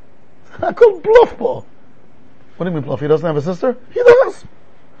 I call bluff, Paul. What do you mean bluff? He doesn't have a sister? He does.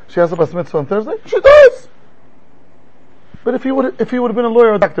 She has a bas mitzvah on Thursday? She does. But if he would have been a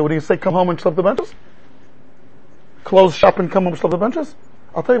lawyer or a doctor, would he say, come home and schlep the benches? Close shop and come home and schlep the benches?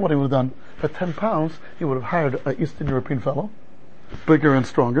 I'll tell you what he would have done. For 10 pounds, he would have hired an Eastern European fellow, bigger and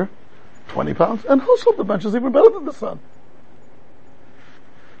stronger, 20 pounds, and he'll schlep the benches even better than the son.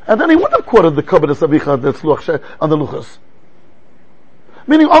 And then he wouldn't have quoted the Kabed es avicha that's on the Luchas.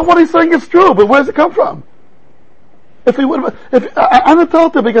 Meaning, what he's saying is true, but where does it come from? If he would have, I didn't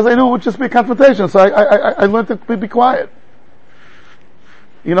tell it because I knew it would just be a confrontation, so I learned to be quiet.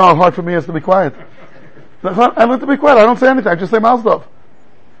 You know how hard for me it is to be quiet. I learned to be quiet, I don't say anything, I just say mouth stuff.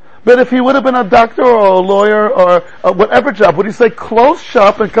 But if he would have been a doctor or a lawyer or whatever job, would he say close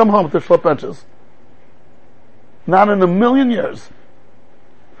shop and come home to schlep benches? Not in a million years.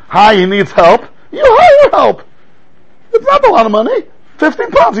 Hi, he needs help. You hire help. It's not a lot of money.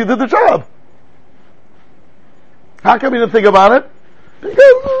 15 pounds, he did the job. How come you didn't think about it?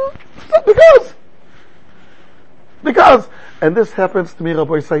 Because. And this happens to me,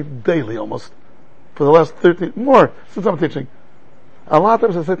 Rabbi Yisai, daily almost. For the last 13, more, since I'm teaching. A lot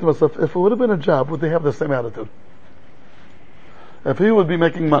of times I say to myself, if it would have been a job, would they have the same attitude? If he would be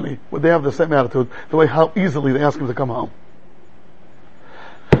making money, would they have the same attitude? The way how easily they ask him to come home.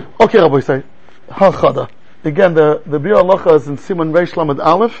 Okay, Rabbi Yisai. Hachada. Again, the Bir Halacha is in Siman Reish Lamed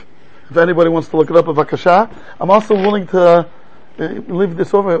Aleph. If anybody wants to look it up, Vakasha. I'm also willing to leave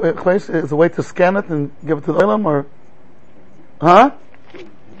this over place as a way to scan it and give it to the Olam, or huh?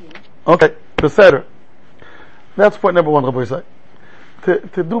 Okay, Beseder. That's point number 1, Rabbi Yisai.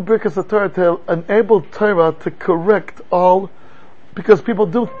 To do Birchas Torah, to enable Torah to correct all, because people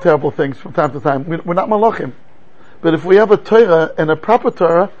do terrible things from time to time. We're not malachim, but if we have a Torah and a proper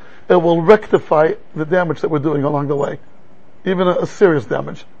Torah, it will rectify the damage that we're doing along the way, even a serious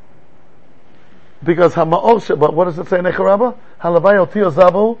damage. Because Hama'or Sheba, what does it say in Echarabah? Halavai oti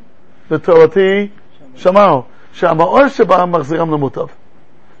ozavu, v'torati shamau. Sha'ama'or Sheba machziram lemutav.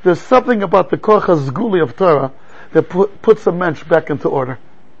 There's something about the Koach HaZguli of Torah that puts a mensch back into order.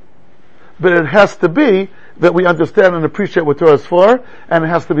 But it has to be that we understand and appreciate what Torah is for, and it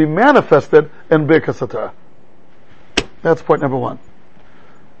has to be manifested in Birchas Torah. That's point number 1.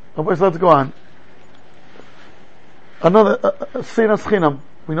 Okay, so let's go on. Another, Sinas Chinam.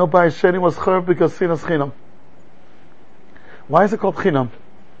 We know by Sheni was Churb because Sinas Chinam. Why is it called Chinam?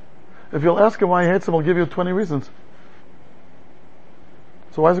 If you'll ask him why he hates him, he'll give you 20 reasons.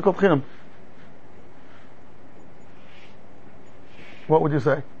 So why is it called Chinam? What would you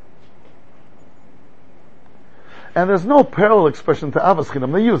say? And there's no parallel expression to Avas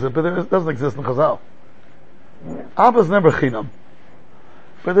Chinam. They use it, but it doesn't exist in Chazal. Avas never Chinam.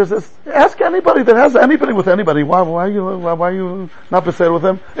 But there's this, ask anybody that has anything with anybody, why are you not beside with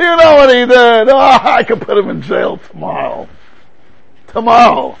him? You know what he did! Oh, I can put him in jail tomorrow.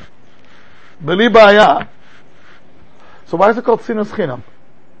 Beli baya. So why is it called Sinas Chinam?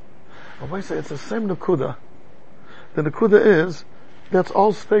 Well, why say it's the same Nakuda. The Nakuda is, that's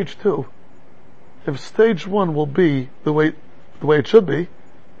all stage 2. If stage 1 will be the way it should be,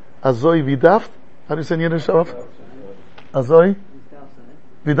 Azoi Vidaft, how do you say in Yiddish? Azoi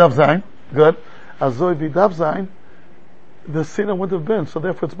Vidav Zayin, good. Azoi Vidav Zayin, the Sinam would have been, so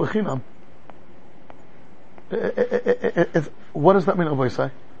therefore it's Bechinam. What does that mean, Rabbi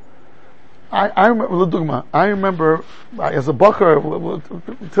Yisai? I remember, as a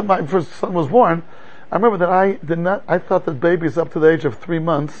bacher, till my first son was born, I remember that I thought that babies up to the age of 3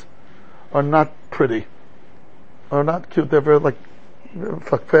 months are not pretty, or not cute. They're very,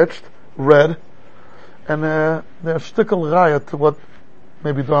 fetched, red, and they're shtickle raya to what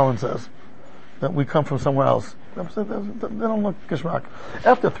maybe Darwin says, that we come from somewhere else. They don't look geschmack.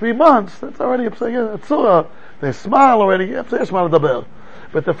 After 3 months, it's already they smile already.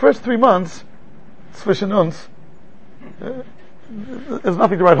 But the first 3 months, zwischen uns, there's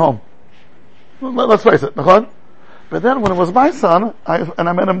nothing to write home. Let's face it, nachon? But then when it was my son, I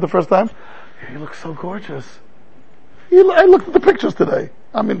met him the first time, he looked so gorgeous. I looked at the pictures today.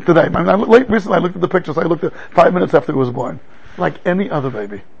 Recently I looked at the pictures. I looked at 5 minutes after he was born. Like any other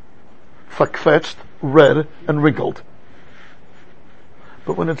baby. Verquetscht, red, and wrinkled.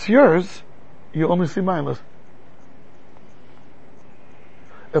 But when it's yours, you only see mindless.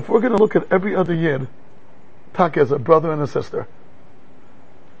 If we're going to look at every other yid, tak as a brother and a sister,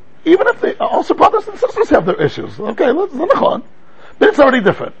 even if they also brothers and sisters have their issues, okay, let's not on. But it's already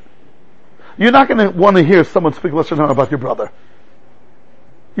different. You're not going to want to hear someone speak lashon hara about your brother.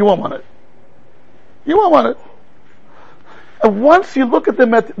 You won't want it. You won't want it. And once you look at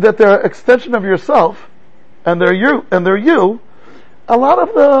them that they're an extension of yourself, and they're you, a lot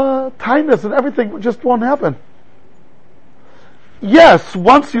of the kindness and everything just won't happen. Yes,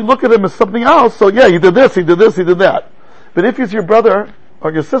 once you look at him as something else, so yeah, he did this, he did that. But if he's your brother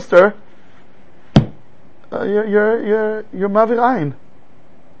or your sister, you're mavir ayin.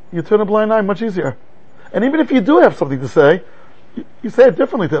 You turn a blind eye much easier. And even if you do have something to say, you say it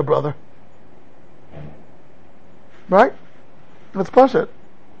differently to a brother. Right? Let's push it.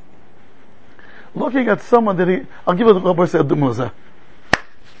 Looking at someone I'll give a little bit of Dugma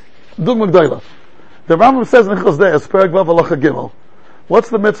G'dayla. The Rambam says in Chos Deis, Perek Vav Halacha Gimel, what's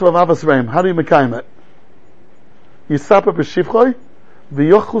the mitzvah of Avas Reim? How do you mekayim it? Yisaper b'shivchoi,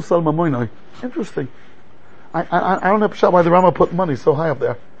 v'yochus al mamoinoi. Interesting. I don't have shot why the Rambam put money so high up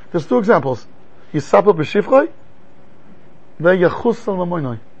there. There's 2 examples. Yisaper b'shivchoi, v'yochus al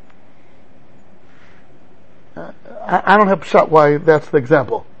mamoinoi. I don't have shot why that's the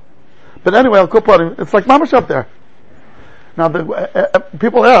example. But anyway, I'll go part. It's like mamash up there. Now,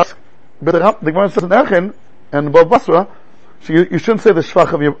 people ask, but the Gemara says in Erchin and Bava Basra, you shouldn't say the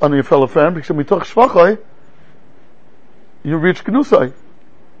shvach on your fellow friend, because when we talk shvachoi, you reach gnusoi.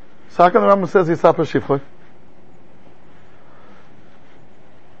 So how come the Rambam says yisaper shivchoi?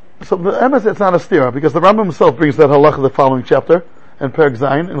 So the emes, it's not a stira, because the Rambam himself brings that halacha the following chapter, in Perek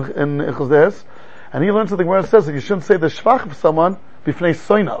Zayin, in Chos Deis, and he learns that the Gemara says that you shouldn't say the shvach of someone b'fnei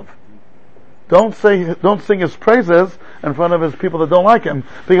soinav. Don't sing his praises in front of his people that don't like him,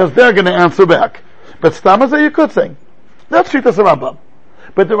 because they're going to answer back. But stamazeh you could sing. That's Shitas Rambam.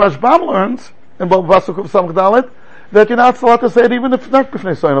 But the Rashbam learns in Bava Basra Samach Dalet that you're not allowed to say it even if not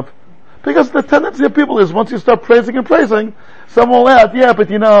b'fnei soinav. Because the tendency of people is once you start praising, someone will add, yeah, but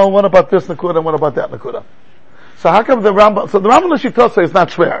what about this nakuda and what about that nakuda? So how come the Rambam? So the Rambam L'Shitoseh is not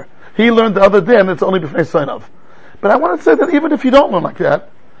shver. He learned the other day, and it's only b'fnei soinav. But I want to say that even if you don't learn like that,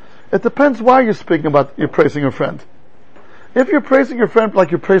 it depends why you're praising your friend. If you're praising your friend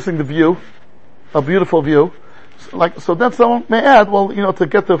like you're praising the view, a beautiful view, so then someone may add, to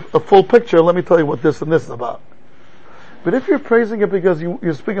get a full picture, let me tell you what this and this is about. But if you're praising it because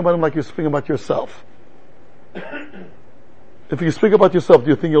you're speaking about him like you're speaking about yourself, if you speak about yourself, do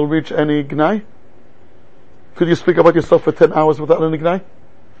you think you'll reach any gnai? Could you speak about yourself for 10 hours without any gnai?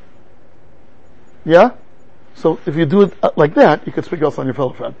 Yeah? So if you do it like that, you could speak also on your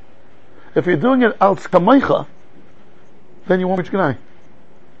fellow friend. If you're doing it al tzkamaycha, then you won't reach gnai.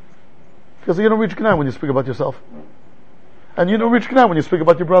 Because you don't reach gnai when you speak about yourself. And you don't reach gnai when you speak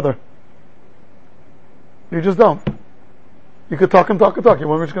about your brother. You just don't. You could talk, you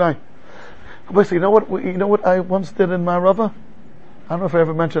won't reach gnai. But so you know what I once did in Ma'arava? I don't know if I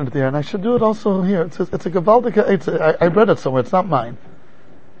ever mentioned it here, and I should do it also here. It's a Gewaldige, I read it somewhere, it's not mine.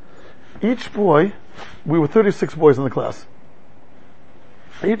 Each boy, we were 36 boys in the class.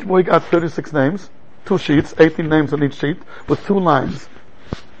 Each boy got 36 names, 2 sheets, 18 names on each sheet, with 2 lines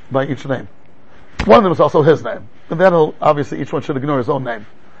by each name. One of them is also his name. And then obviously each one should ignore his own name.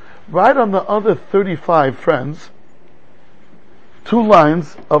 Right on the other 35 friends, 2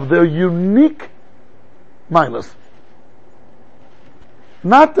 lines of their unique mindless.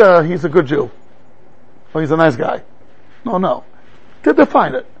 Not, he's a good Jew. Or he's a nice guy. No. To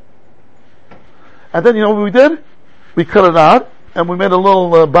define it. And then what we did? We cut it out, and we made a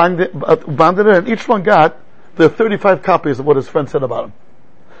little banded it, and each one got the 35 copies of what his friend said about him.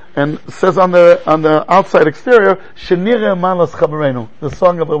 And it says on the outside exterior, Shenire Malas Chavarenu, the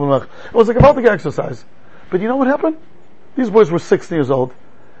song of Rabbi Melech. It was a gewaltige exercise. But you know what happened? These boys were 16 years old.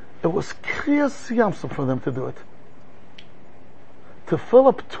 It was kriyas yamsuf for them to do it. To fill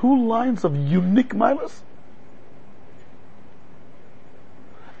up 2 lines of unique milas.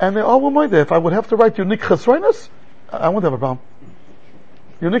 And they all were my day. If I would have to write unique chesroinus, I wouldn't have a problem.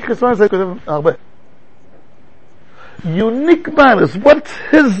 Unique chesroinus, I could have, unique manners. What's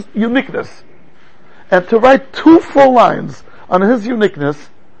his uniqueness? And to write 2 full lines on his uniqueness,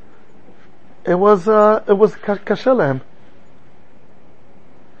 it was kashelem.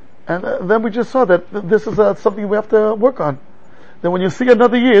 And then we just saw that this is something we have to work on. Then when you see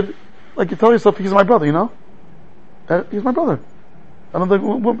another Yid, like you tell yourself, he's my brother, you know? He's my brother. Another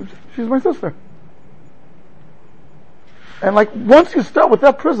woman, she's my sister. And like, once you start with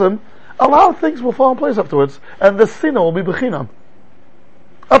that prism, a lot of things will fall in place afterwards, and the sinah will be bechinam.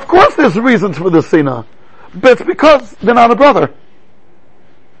 Of course there's reasons for the sinah, but it's because they're not a brother.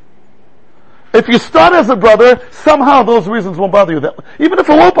 If you start as a brother, somehow those reasons won't bother you. Even if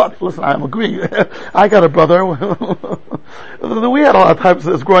it won't bother you. Listen, I'm agreeing. I got a brother. We had a lot of times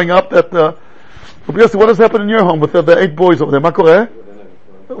as growing up that, what has happened in your home with the 8 boys over there? Makore?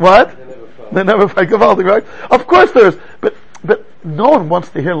 What? They never fight. Gavaldi, right? Of course there is. But no one wants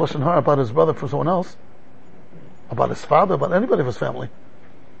to hear Lashon Hara about his brother from someone else. About his father, about anybody of his family.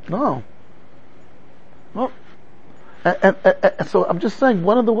 No. And so I'm just saying,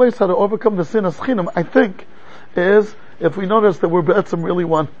 one of the ways how to overcome the sin of chinam, I think, is if we notice that we're be'etzim really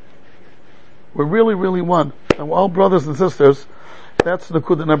one. We're really, really one. And we're all brothers and sisters. That's the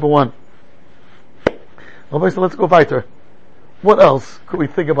kudah number 1. Okay, so let's go weiter. What else could we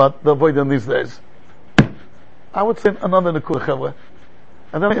think about the avodah in these days? I would say another nekudah chavre.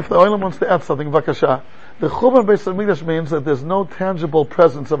 And then if the oilam wants to add something, vakasha. The Churbon Beis Hamikdash means that there's no tangible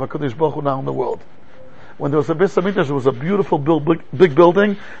presence of HaKadosh Baruch Hu now in the world. When there was a Beis Hamikdash, it was a beautiful big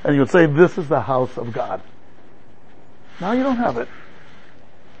building, and you would say, this is the house of God. Now you don't have it.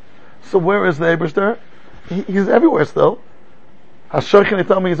 So where is the Eibishter? He's everywhere still. HaShochin, he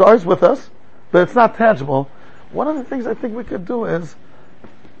told me, he's always with us, but it's not tangible. One of the things I think we could do is,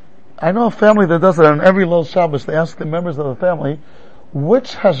 I know a family that does it on every Lil Shabbos. They ask the members of the family,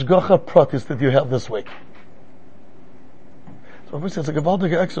 which hashgacha pratis did you have this week? So obviously it's a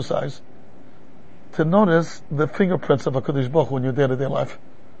gewaltige exercise to notice the fingerprints of HaKadosh Baruch Hu in your day-to-day life.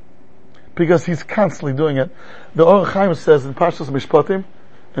 Because he's constantly doing it. The Orach Chaim says in Parshas Mishpatim,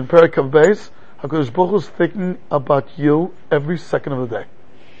 in Perek Kav Beis, HaKadosh Baruch Hu is thinking about you every second of the day.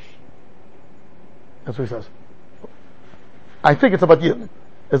 That's what he says. I think it's about you.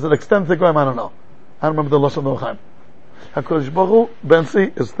 Is it extended to Goyim? I don't know. I don't remember the Lashon of the Orach Chaim. HaKadosh Baruch Hu,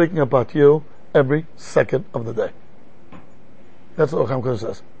 Bensi, is thinking about you every second of the day. That's what Orach Chaim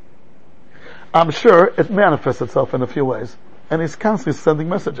says. I'm sure it manifests itself in a few ways. And he's constantly sending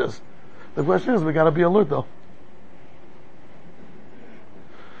messages. The question is, we gotta be alert though.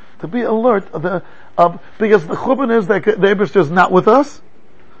 To be alert because the Churbon is that the Eibishter is not with us.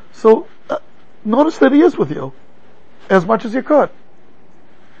 So, notice that he is with you. As much as you could.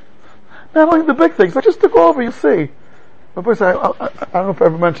 Not only the big things, but just to go over, you see. But first, I don't know if I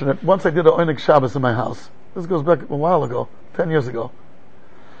ever mentioned it. Once I did an Oinig Shabbos in my house. This goes back a while ago, 10 years ago.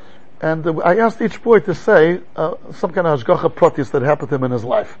 And I asked each boy to say some kind of hashgacha pratis that happened to him in his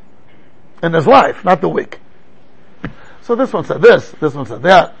life. In his life, not the week. So this one said this one said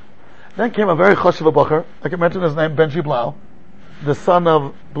that. Then came a very chashuv bacher. I can mention his name, Benji Blau, the son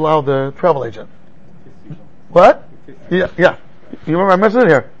of Blau, the travel agent. What? Yeah. You remember I mentioned it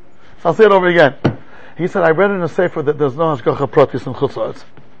here? So I'll say it over again. He said, I read in a sefer that there's no hashgacha pratis in Chutz La'aretz.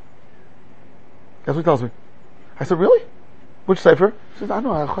 That's what he tells me. I said, really? Which sefer? He says, I don't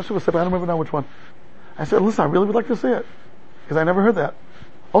know, I don't remember now which one. I said, listen, I really would like to see it. Because I never heard that.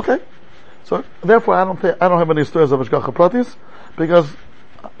 Okay. So, therefore, I don't have any stories of hashgacha pratis, because,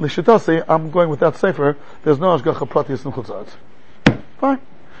 l'shitasi, I'm going with that sefer, there's no hashgacha pratis in Chutz La'aretz. Fine.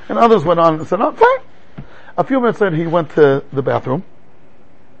 And others went on and said, oh, fine. A few minutes later, he went to the bathroom.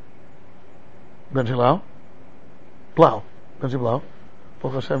 Benji Blau. Benji Blau.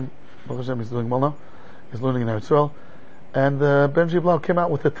 Baruch Hashem, he's doing well now. He's learning in Eretz Yisrael. And Benji Blau came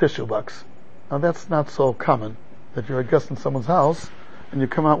out with a tissue box. Now that's not so common, that you're a guest in someone's house, and you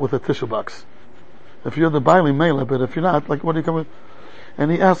come out with a tissue box. If you're the Bailey Mela, but if you're not, like, what do you come with?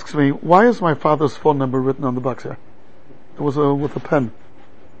 And he asks me, why is my father's phone number written on the box here? It was with a pen.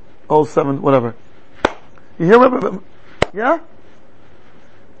 07, whatever. You hear what? Yeah?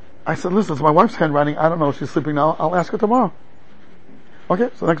 I said, listen, it's my wife's handwriting. I don't know if she's sleeping now. I'll ask her tomorrow. Okay,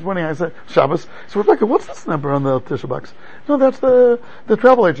 so next morning I said, Shabbos. So Rebecca, what's this number on the tissue box? No, that's the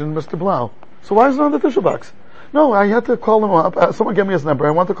travel agent, Mr. Blau. So why is it on the tissue box? No, I had to call him up. Someone gave me his number.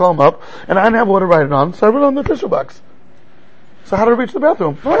 I want to call him up, and I didn't have what to write it on, so I wrote it on the tissue box. So how did I reach the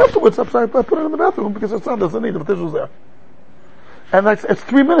bathroom? No, afterwards, I put it in the bathroom because his son doesn't need the tissues there. And it's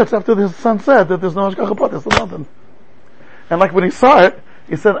 3 minutes after his son said that there's no hashgacha pratis in London. And like when he saw it,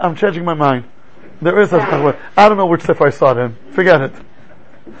 He said, I'm changing my mind. There is a, I don't know which sefer I saw it in. Forget it.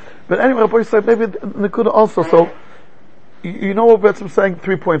 But anyway, Rabbi said, maybe Nikuda also, so, you know what I'm saying?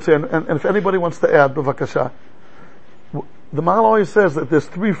 3 points here, and if anybody wants to add, b'vakasha. The Maharal always says that there's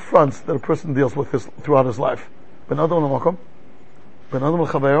 3 fronts that a person deals with throughout his life. Ben Adam l'makom, Ben Adam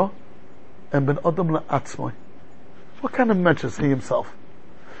l'chavero, and Ben Adam l'Atzmoi. What kind of mensch is he himself?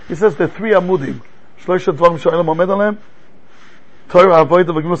 He says there are 3 amudim. Shloisha dvarim she'olam omed aleim, Torah, avodah,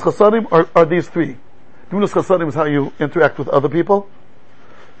 v'gimlus chasadim, are these 3. Gimlus chasadim is how you interact with other people.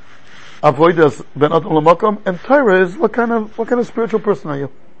 Avodah is Ben Adam l'makom, and Torah is what kind of spiritual person are you?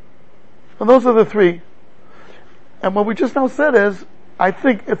 And those are the 3. And what we just now said is, I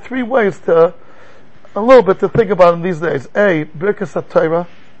think 3 ways a little bit to think about in these days. A, Birchas Hatoroh,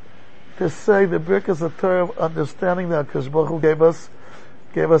 to say the Birchas Hatoroh of understanding that Hakadosh Baruch Hu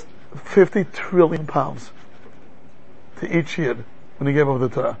gave us 50 trillion pounds to each Yid when he gave over the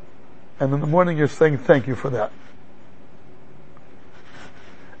Torah. And in the morning you're saying thank you for that.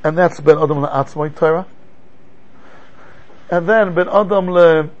 And that's Ben Adam l'Atzmoi Torah. And then Ben Adam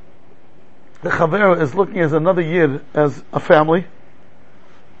the Chaver is looking as another Yid, as a family.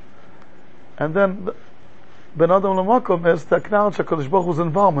 And then Ben Adam l'makom is to acknowledge HaKadosh Baruch Hu's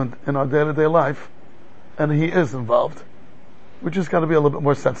involvement in our day-to-day life. And he is involved. We just gotta be a little bit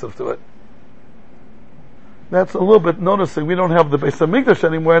more sensitive to it. That's a little bit noticing we don't have the Beis HaMikdash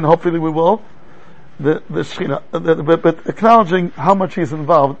anymore, and hopefully we will. The Shechina, but acknowledging how much he's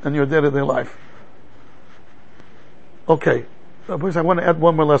involved in your day-to-day life. Okay. I want to add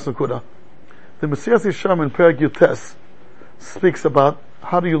one more lesson, Kuda. The Messias Yisham in Perek Yutes speaks about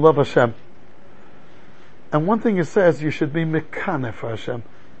how do you love Hashem. And one thing he says, you should be mekaneh for Hashem.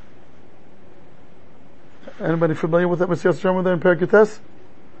 Anybody familiar with that Messias Yisham there in Perek Yutes?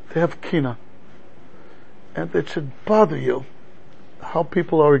 They have kina. And it should bother you how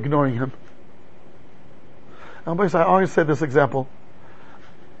people are ignoring him. And I always say this example.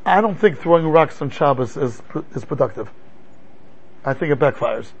 I don't think throwing rocks on Shabbos is productive. I think it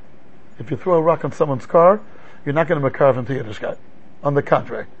backfires. If you throw a rock on someone's car, you're not going to makarv into Yiddishkeit. On the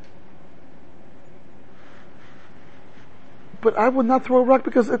contrary. But I would not throw a rock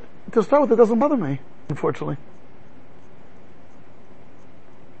because to start with, it doesn't bother me, unfortunately.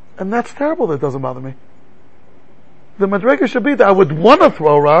 And that's terrible that it doesn't bother me. The madrega should be that I would want to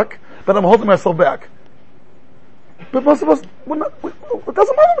throw a rock, but I'm holding myself back. But most of us, it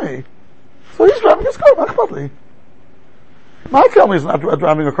doesn't bother me. So he's driving his car, not my family's not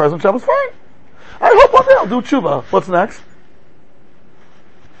driving a car on Shabbos, fine. I hope one day I'll do tshuva. What's next?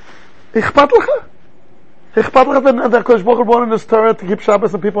 Ichpat lecha? Ichpat lecha that HaKadosh Baruch Hu brought in his Torah to keep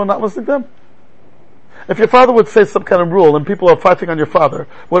Shabbos and people are not listening to him? If your father would say some kind of rule and people are fighting on your father,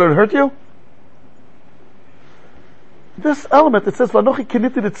 would it hurt you? This element, it says, Vanochi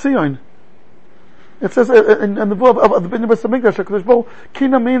kiniti l'tzion. It says in the book of the Birchas HaMikdash, HaKadosh Baruch Hu,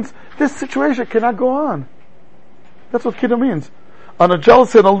 kina means this situation cannot go on. That's what kina means. On a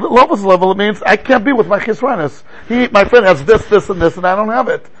jealousy and a levels level, it means I can't be with my chisranis. My friend has this, and this, and I don't have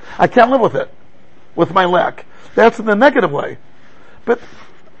it. I can't live with it. With my lack. That's in the negative way. But,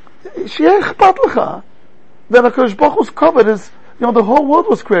 shi'eh chpat lecha, that HaKadosh Baruch Hu's covered is, the whole world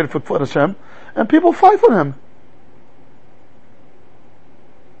was created for Hashem, and people fight for him.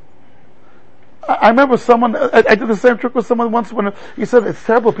 I remember someone, I did the same trick with someone once when he said, it's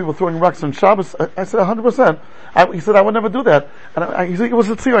terrible people throwing rocks on Shabbos. I said, 100%. He said, I would never do that. And he said, it was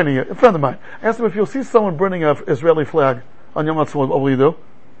a tziyoni, a friend of mine. I asked him, if you'll see someone burning an Israeli flag on Yom Ha'atzmaut, what will you do?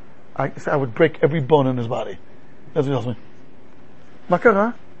 I said, I would break every bone in his body. That's what he tells me.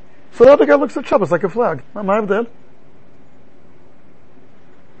 Makara. So the other guy looks at Shabbos like a flag. Am I dead?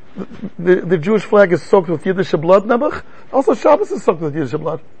 The Jewish flag is soaked with Yiddish blood, Nebuch. Also Shabbos is soaked with Yiddish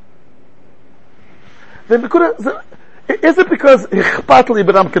blood. Then is it because ichpat li,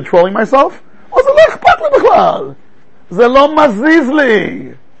 but I'm controlling myself? Or is it lo ichpat li b'chlal? Ze lo maziz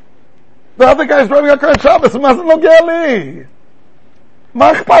li. The other guy's driving a car on Shabbos, it doesn't nogea li.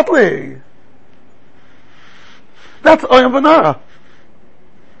 Ma ichpat li. That's oyam v'nara.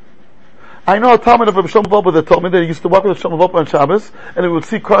 I know a Talmud of Rabbi Shlomo Wolbe that told me that he used to walk with Shlomo Wolbe on Shabbos, and he would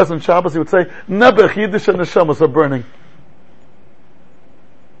see cars on Shabbos, he would say, Nebuch, Yiddish and Neshamas are burning.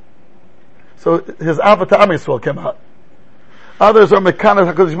 So his Avatar Am Yisrael came out. Others are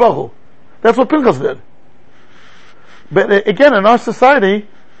Mekanah HaKadosh Baruch Hu. That's what Pinchas did. But again, in our society,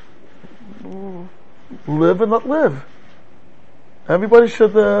 live and let live. Everybody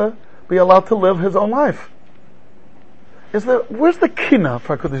should be allowed to live his own life. Where's the kina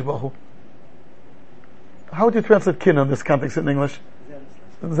for HaKadosh Baruch Hu? How would you translate kina in this context in English?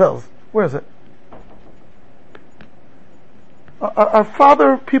 Zealous. Where is it? Our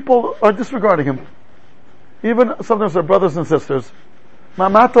father, people are disregarding him. Even sometimes our brothers and sisters.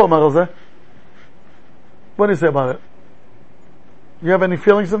 What do you say about it? You have any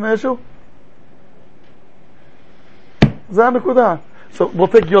feelings in the issue? So we'll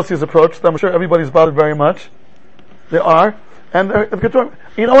take Yossi's approach. I'm sure everybody's bothered very much. They are. And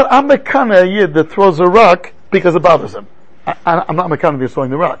you know what? I'm a kind of yid that throws a rock because it bothers him. I'm not a kind of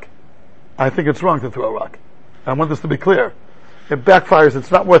throwing the rock. I think it's wrong to throw a rock. I want this to be clear. It backfires.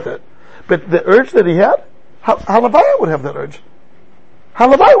 It's not worth it. But the urge that he had, Halavaya would have that urge.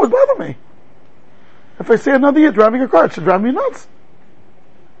 Halavaya would bother me. If I see another yid driving a car, it should drive me nuts.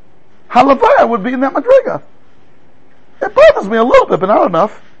 Halavaya would be in that madriga. It bothers me a little bit, but not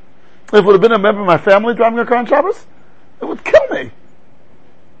enough. If it would have been a member of my family driving a car on Shabbos, it would kill me.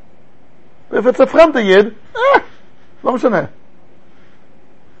 If it's a fremde yid, lo mishaneh.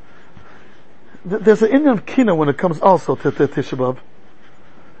 There's an Indian kina when it comes also to Tisha B'Av.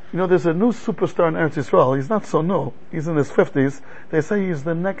 You know, there's a new superstar in Eretz Yisrael. He's not so new. He's in his 50s. They say he's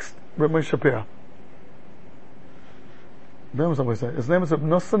the next Reb Moshe Shapira. His name is Reb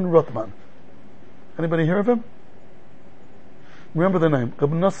Nosson Rotman. Anybody hear of him? Remember the name,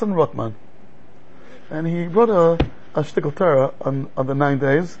 Reb Nosson Rotman. And he wrote a shtickle Torah on the 9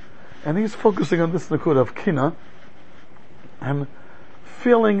 days, and he's focusing on this nakud of kina, and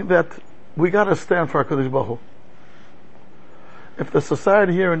feeling that we gotta stand for our Kodesh Baruch Hu. If the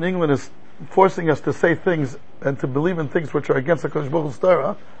society here in England is forcing us to say things and to believe in things which are against the Kodesh Baruch Hu's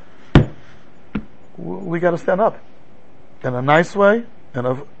Torah, we gotta stand up. In a nice way,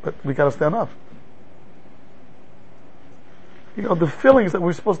 but we gotta stand up. You know, the feelings that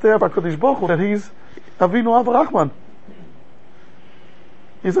we're supposed to have our Kodesh Baruch Hu, that he's Avinu Av Rachman.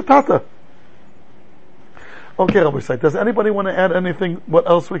 He's a Tata. Okay, Rabbi Say, does anybody want to add anything? What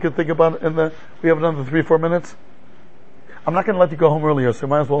else we could think about we have another 3-4 minutes? I'm not going to let you go home earlier, so you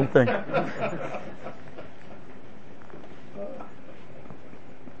might as well think.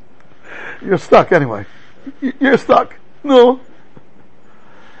 You're stuck anyway. You're stuck. No.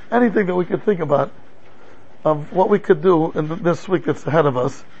 Anything that we could think about of what we could do in this week that's ahead of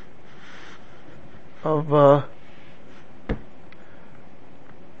us, the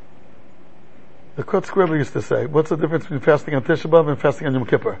Kurt Scribble used to say, what's the difference between fasting on Tisha B'Av and fasting on Yom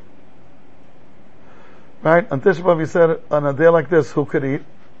Kippur? Right? On Tisha B'Av he said, on a day like this, who could eat?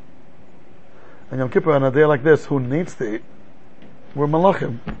 And Yom Kippur, on a day like this, who needs to eat? We're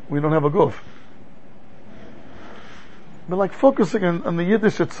malachim. We don't have a goof. But like focusing on the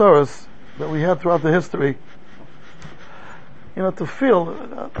Yiddish Tzoros that we had throughout the history, you know, to feel,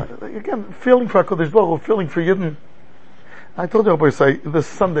 again, feeling for HaKadosh Baruch Hu, feeling for Yidden. I told you, Rabbi Say, this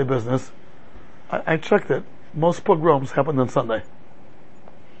Sunday business, I checked it. Most pogroms happened on Sunday.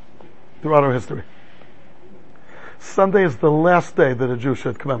 Throughout our history. Sunday is the last day that a Jew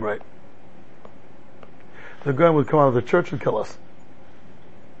should commemorate. The Goyim would come out of the church and kill us.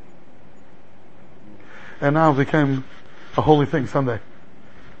 And now it became a holy thing, Sunday.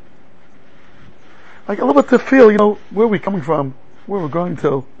 Like a little bit to feel, you know, where we're coming from, where we're going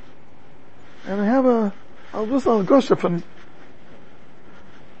to. And I have I'll gossip and,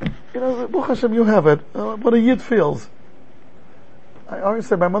 you know, Baruch Hashem, you have it. What a Yid feels. I always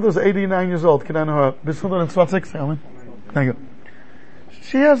say, my mother's 89 years old. Can I know her? Thank you.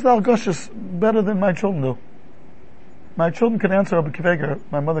 She has the Al-Goshus better than my children do. My children can answer Rabbi Kiveger,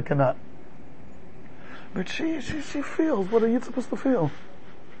 my mother cannot. But she feels what a Yid's supposed to feel.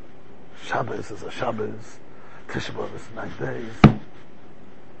 Shabbos is a Shabbos. Tisha B'Av is 9 days.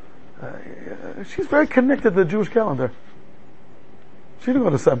 She's very connected to the Jewish calendar. She didn't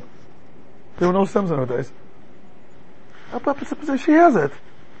go to Sem. There were no Sems in her days. She has it.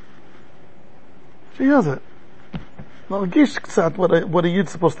 She has it. What a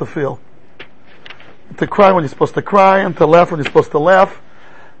Yid's supposed to feel. To cry when you're supposed to cry, and to laugh when you're supposed to laugh.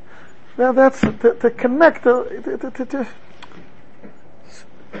 Now that's to connect.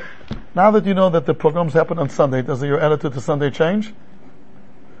 Now that you know that the programs happen on Sunday, does your attitude to Sunday change?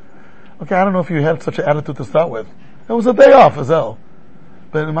 Okay, I don't know if you had such an attitude to start with. It was a day off as well.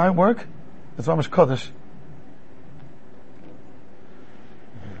 But in my work, it's Mamish Kodesh.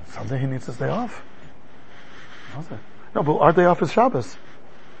 Sunday he needs his day off. No, but our day off is Shabbos.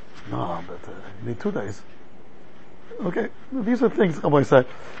 No, but you need 2 days. Okay, these are things I'm going to say.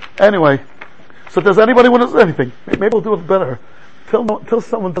 Anyway, so does anybody want to say anything? Maybe we'll do it better. Till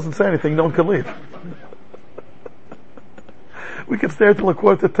someone doesn't say anything, no one can leave. We can stay till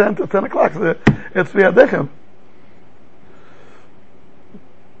 9:45 to 10 o'clock. It's V'yadechem.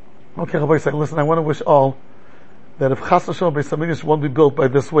 Okay, Rabbi say, listen, I want to wish all that if Chas V'Shalom Beis Hamikdash won't be built by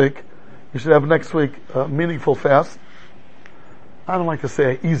this week, you should have next week a meaningful fast. I don't like to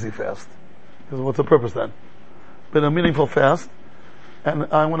say an easy fast, because what's the purpose then? But a meaningful fast, and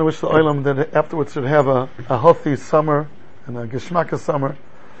I want to wish the Olam that afterwards should have a healthy summer, and a geschmacka summer,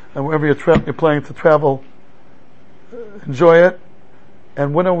 and wherever you're planning to travel, enjoy it.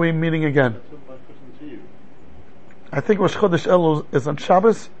 And when are we meeting again? I think Rosh Chodesh Elul is on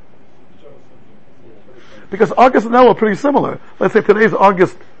Shabbos, because August and Elul are pretty similar. Let's say today's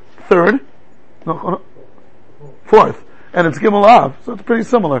August 3rd, no, 4th, and it's Gimel Av, so it's pretty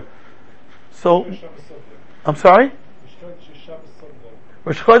similar. So, I'm sorry?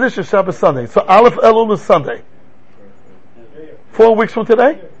 Rosh Chodesh is Shabbos Sunday. So Aleph Elul is Sunday. 4 weeks from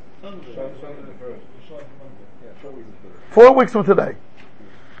today? 4 weeks from today.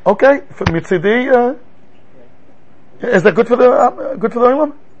 Okay, for Mitzidi, is that good for the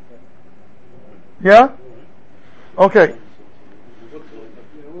Olam? Yeah? Okay.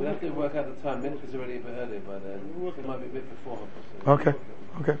 We'll have to work out the time. Minute is already a bit earlier by then. It might be a bit before. Okay.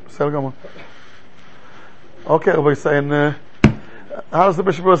 Okay, everybody's saying, how does the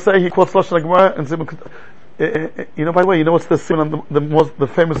Bishop say? He quotes Lashon Gemara and by the way, what's the siman on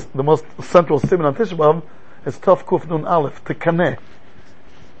the most central siman on Tisha B'Av? It's Tov Kuf Nun Aleph, Tekaneh.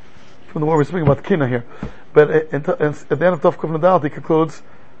 From the word we're speaking about Kina here. But at the end of Tov Kuf Nun Aleph, he concludes,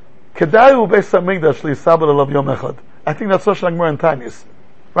 Kedayu Beis HaMikdash Li'Yisabel Elav Yom Echad. I think that's Lashon Gemara in Tainis.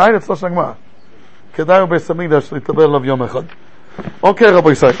 Right? It's Lashon Gemara. Kedayu Beis HaMikdash Li'Yisabel Elav Yom Echad. Okay, Rabbi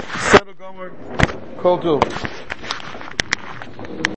Yisai. Call to.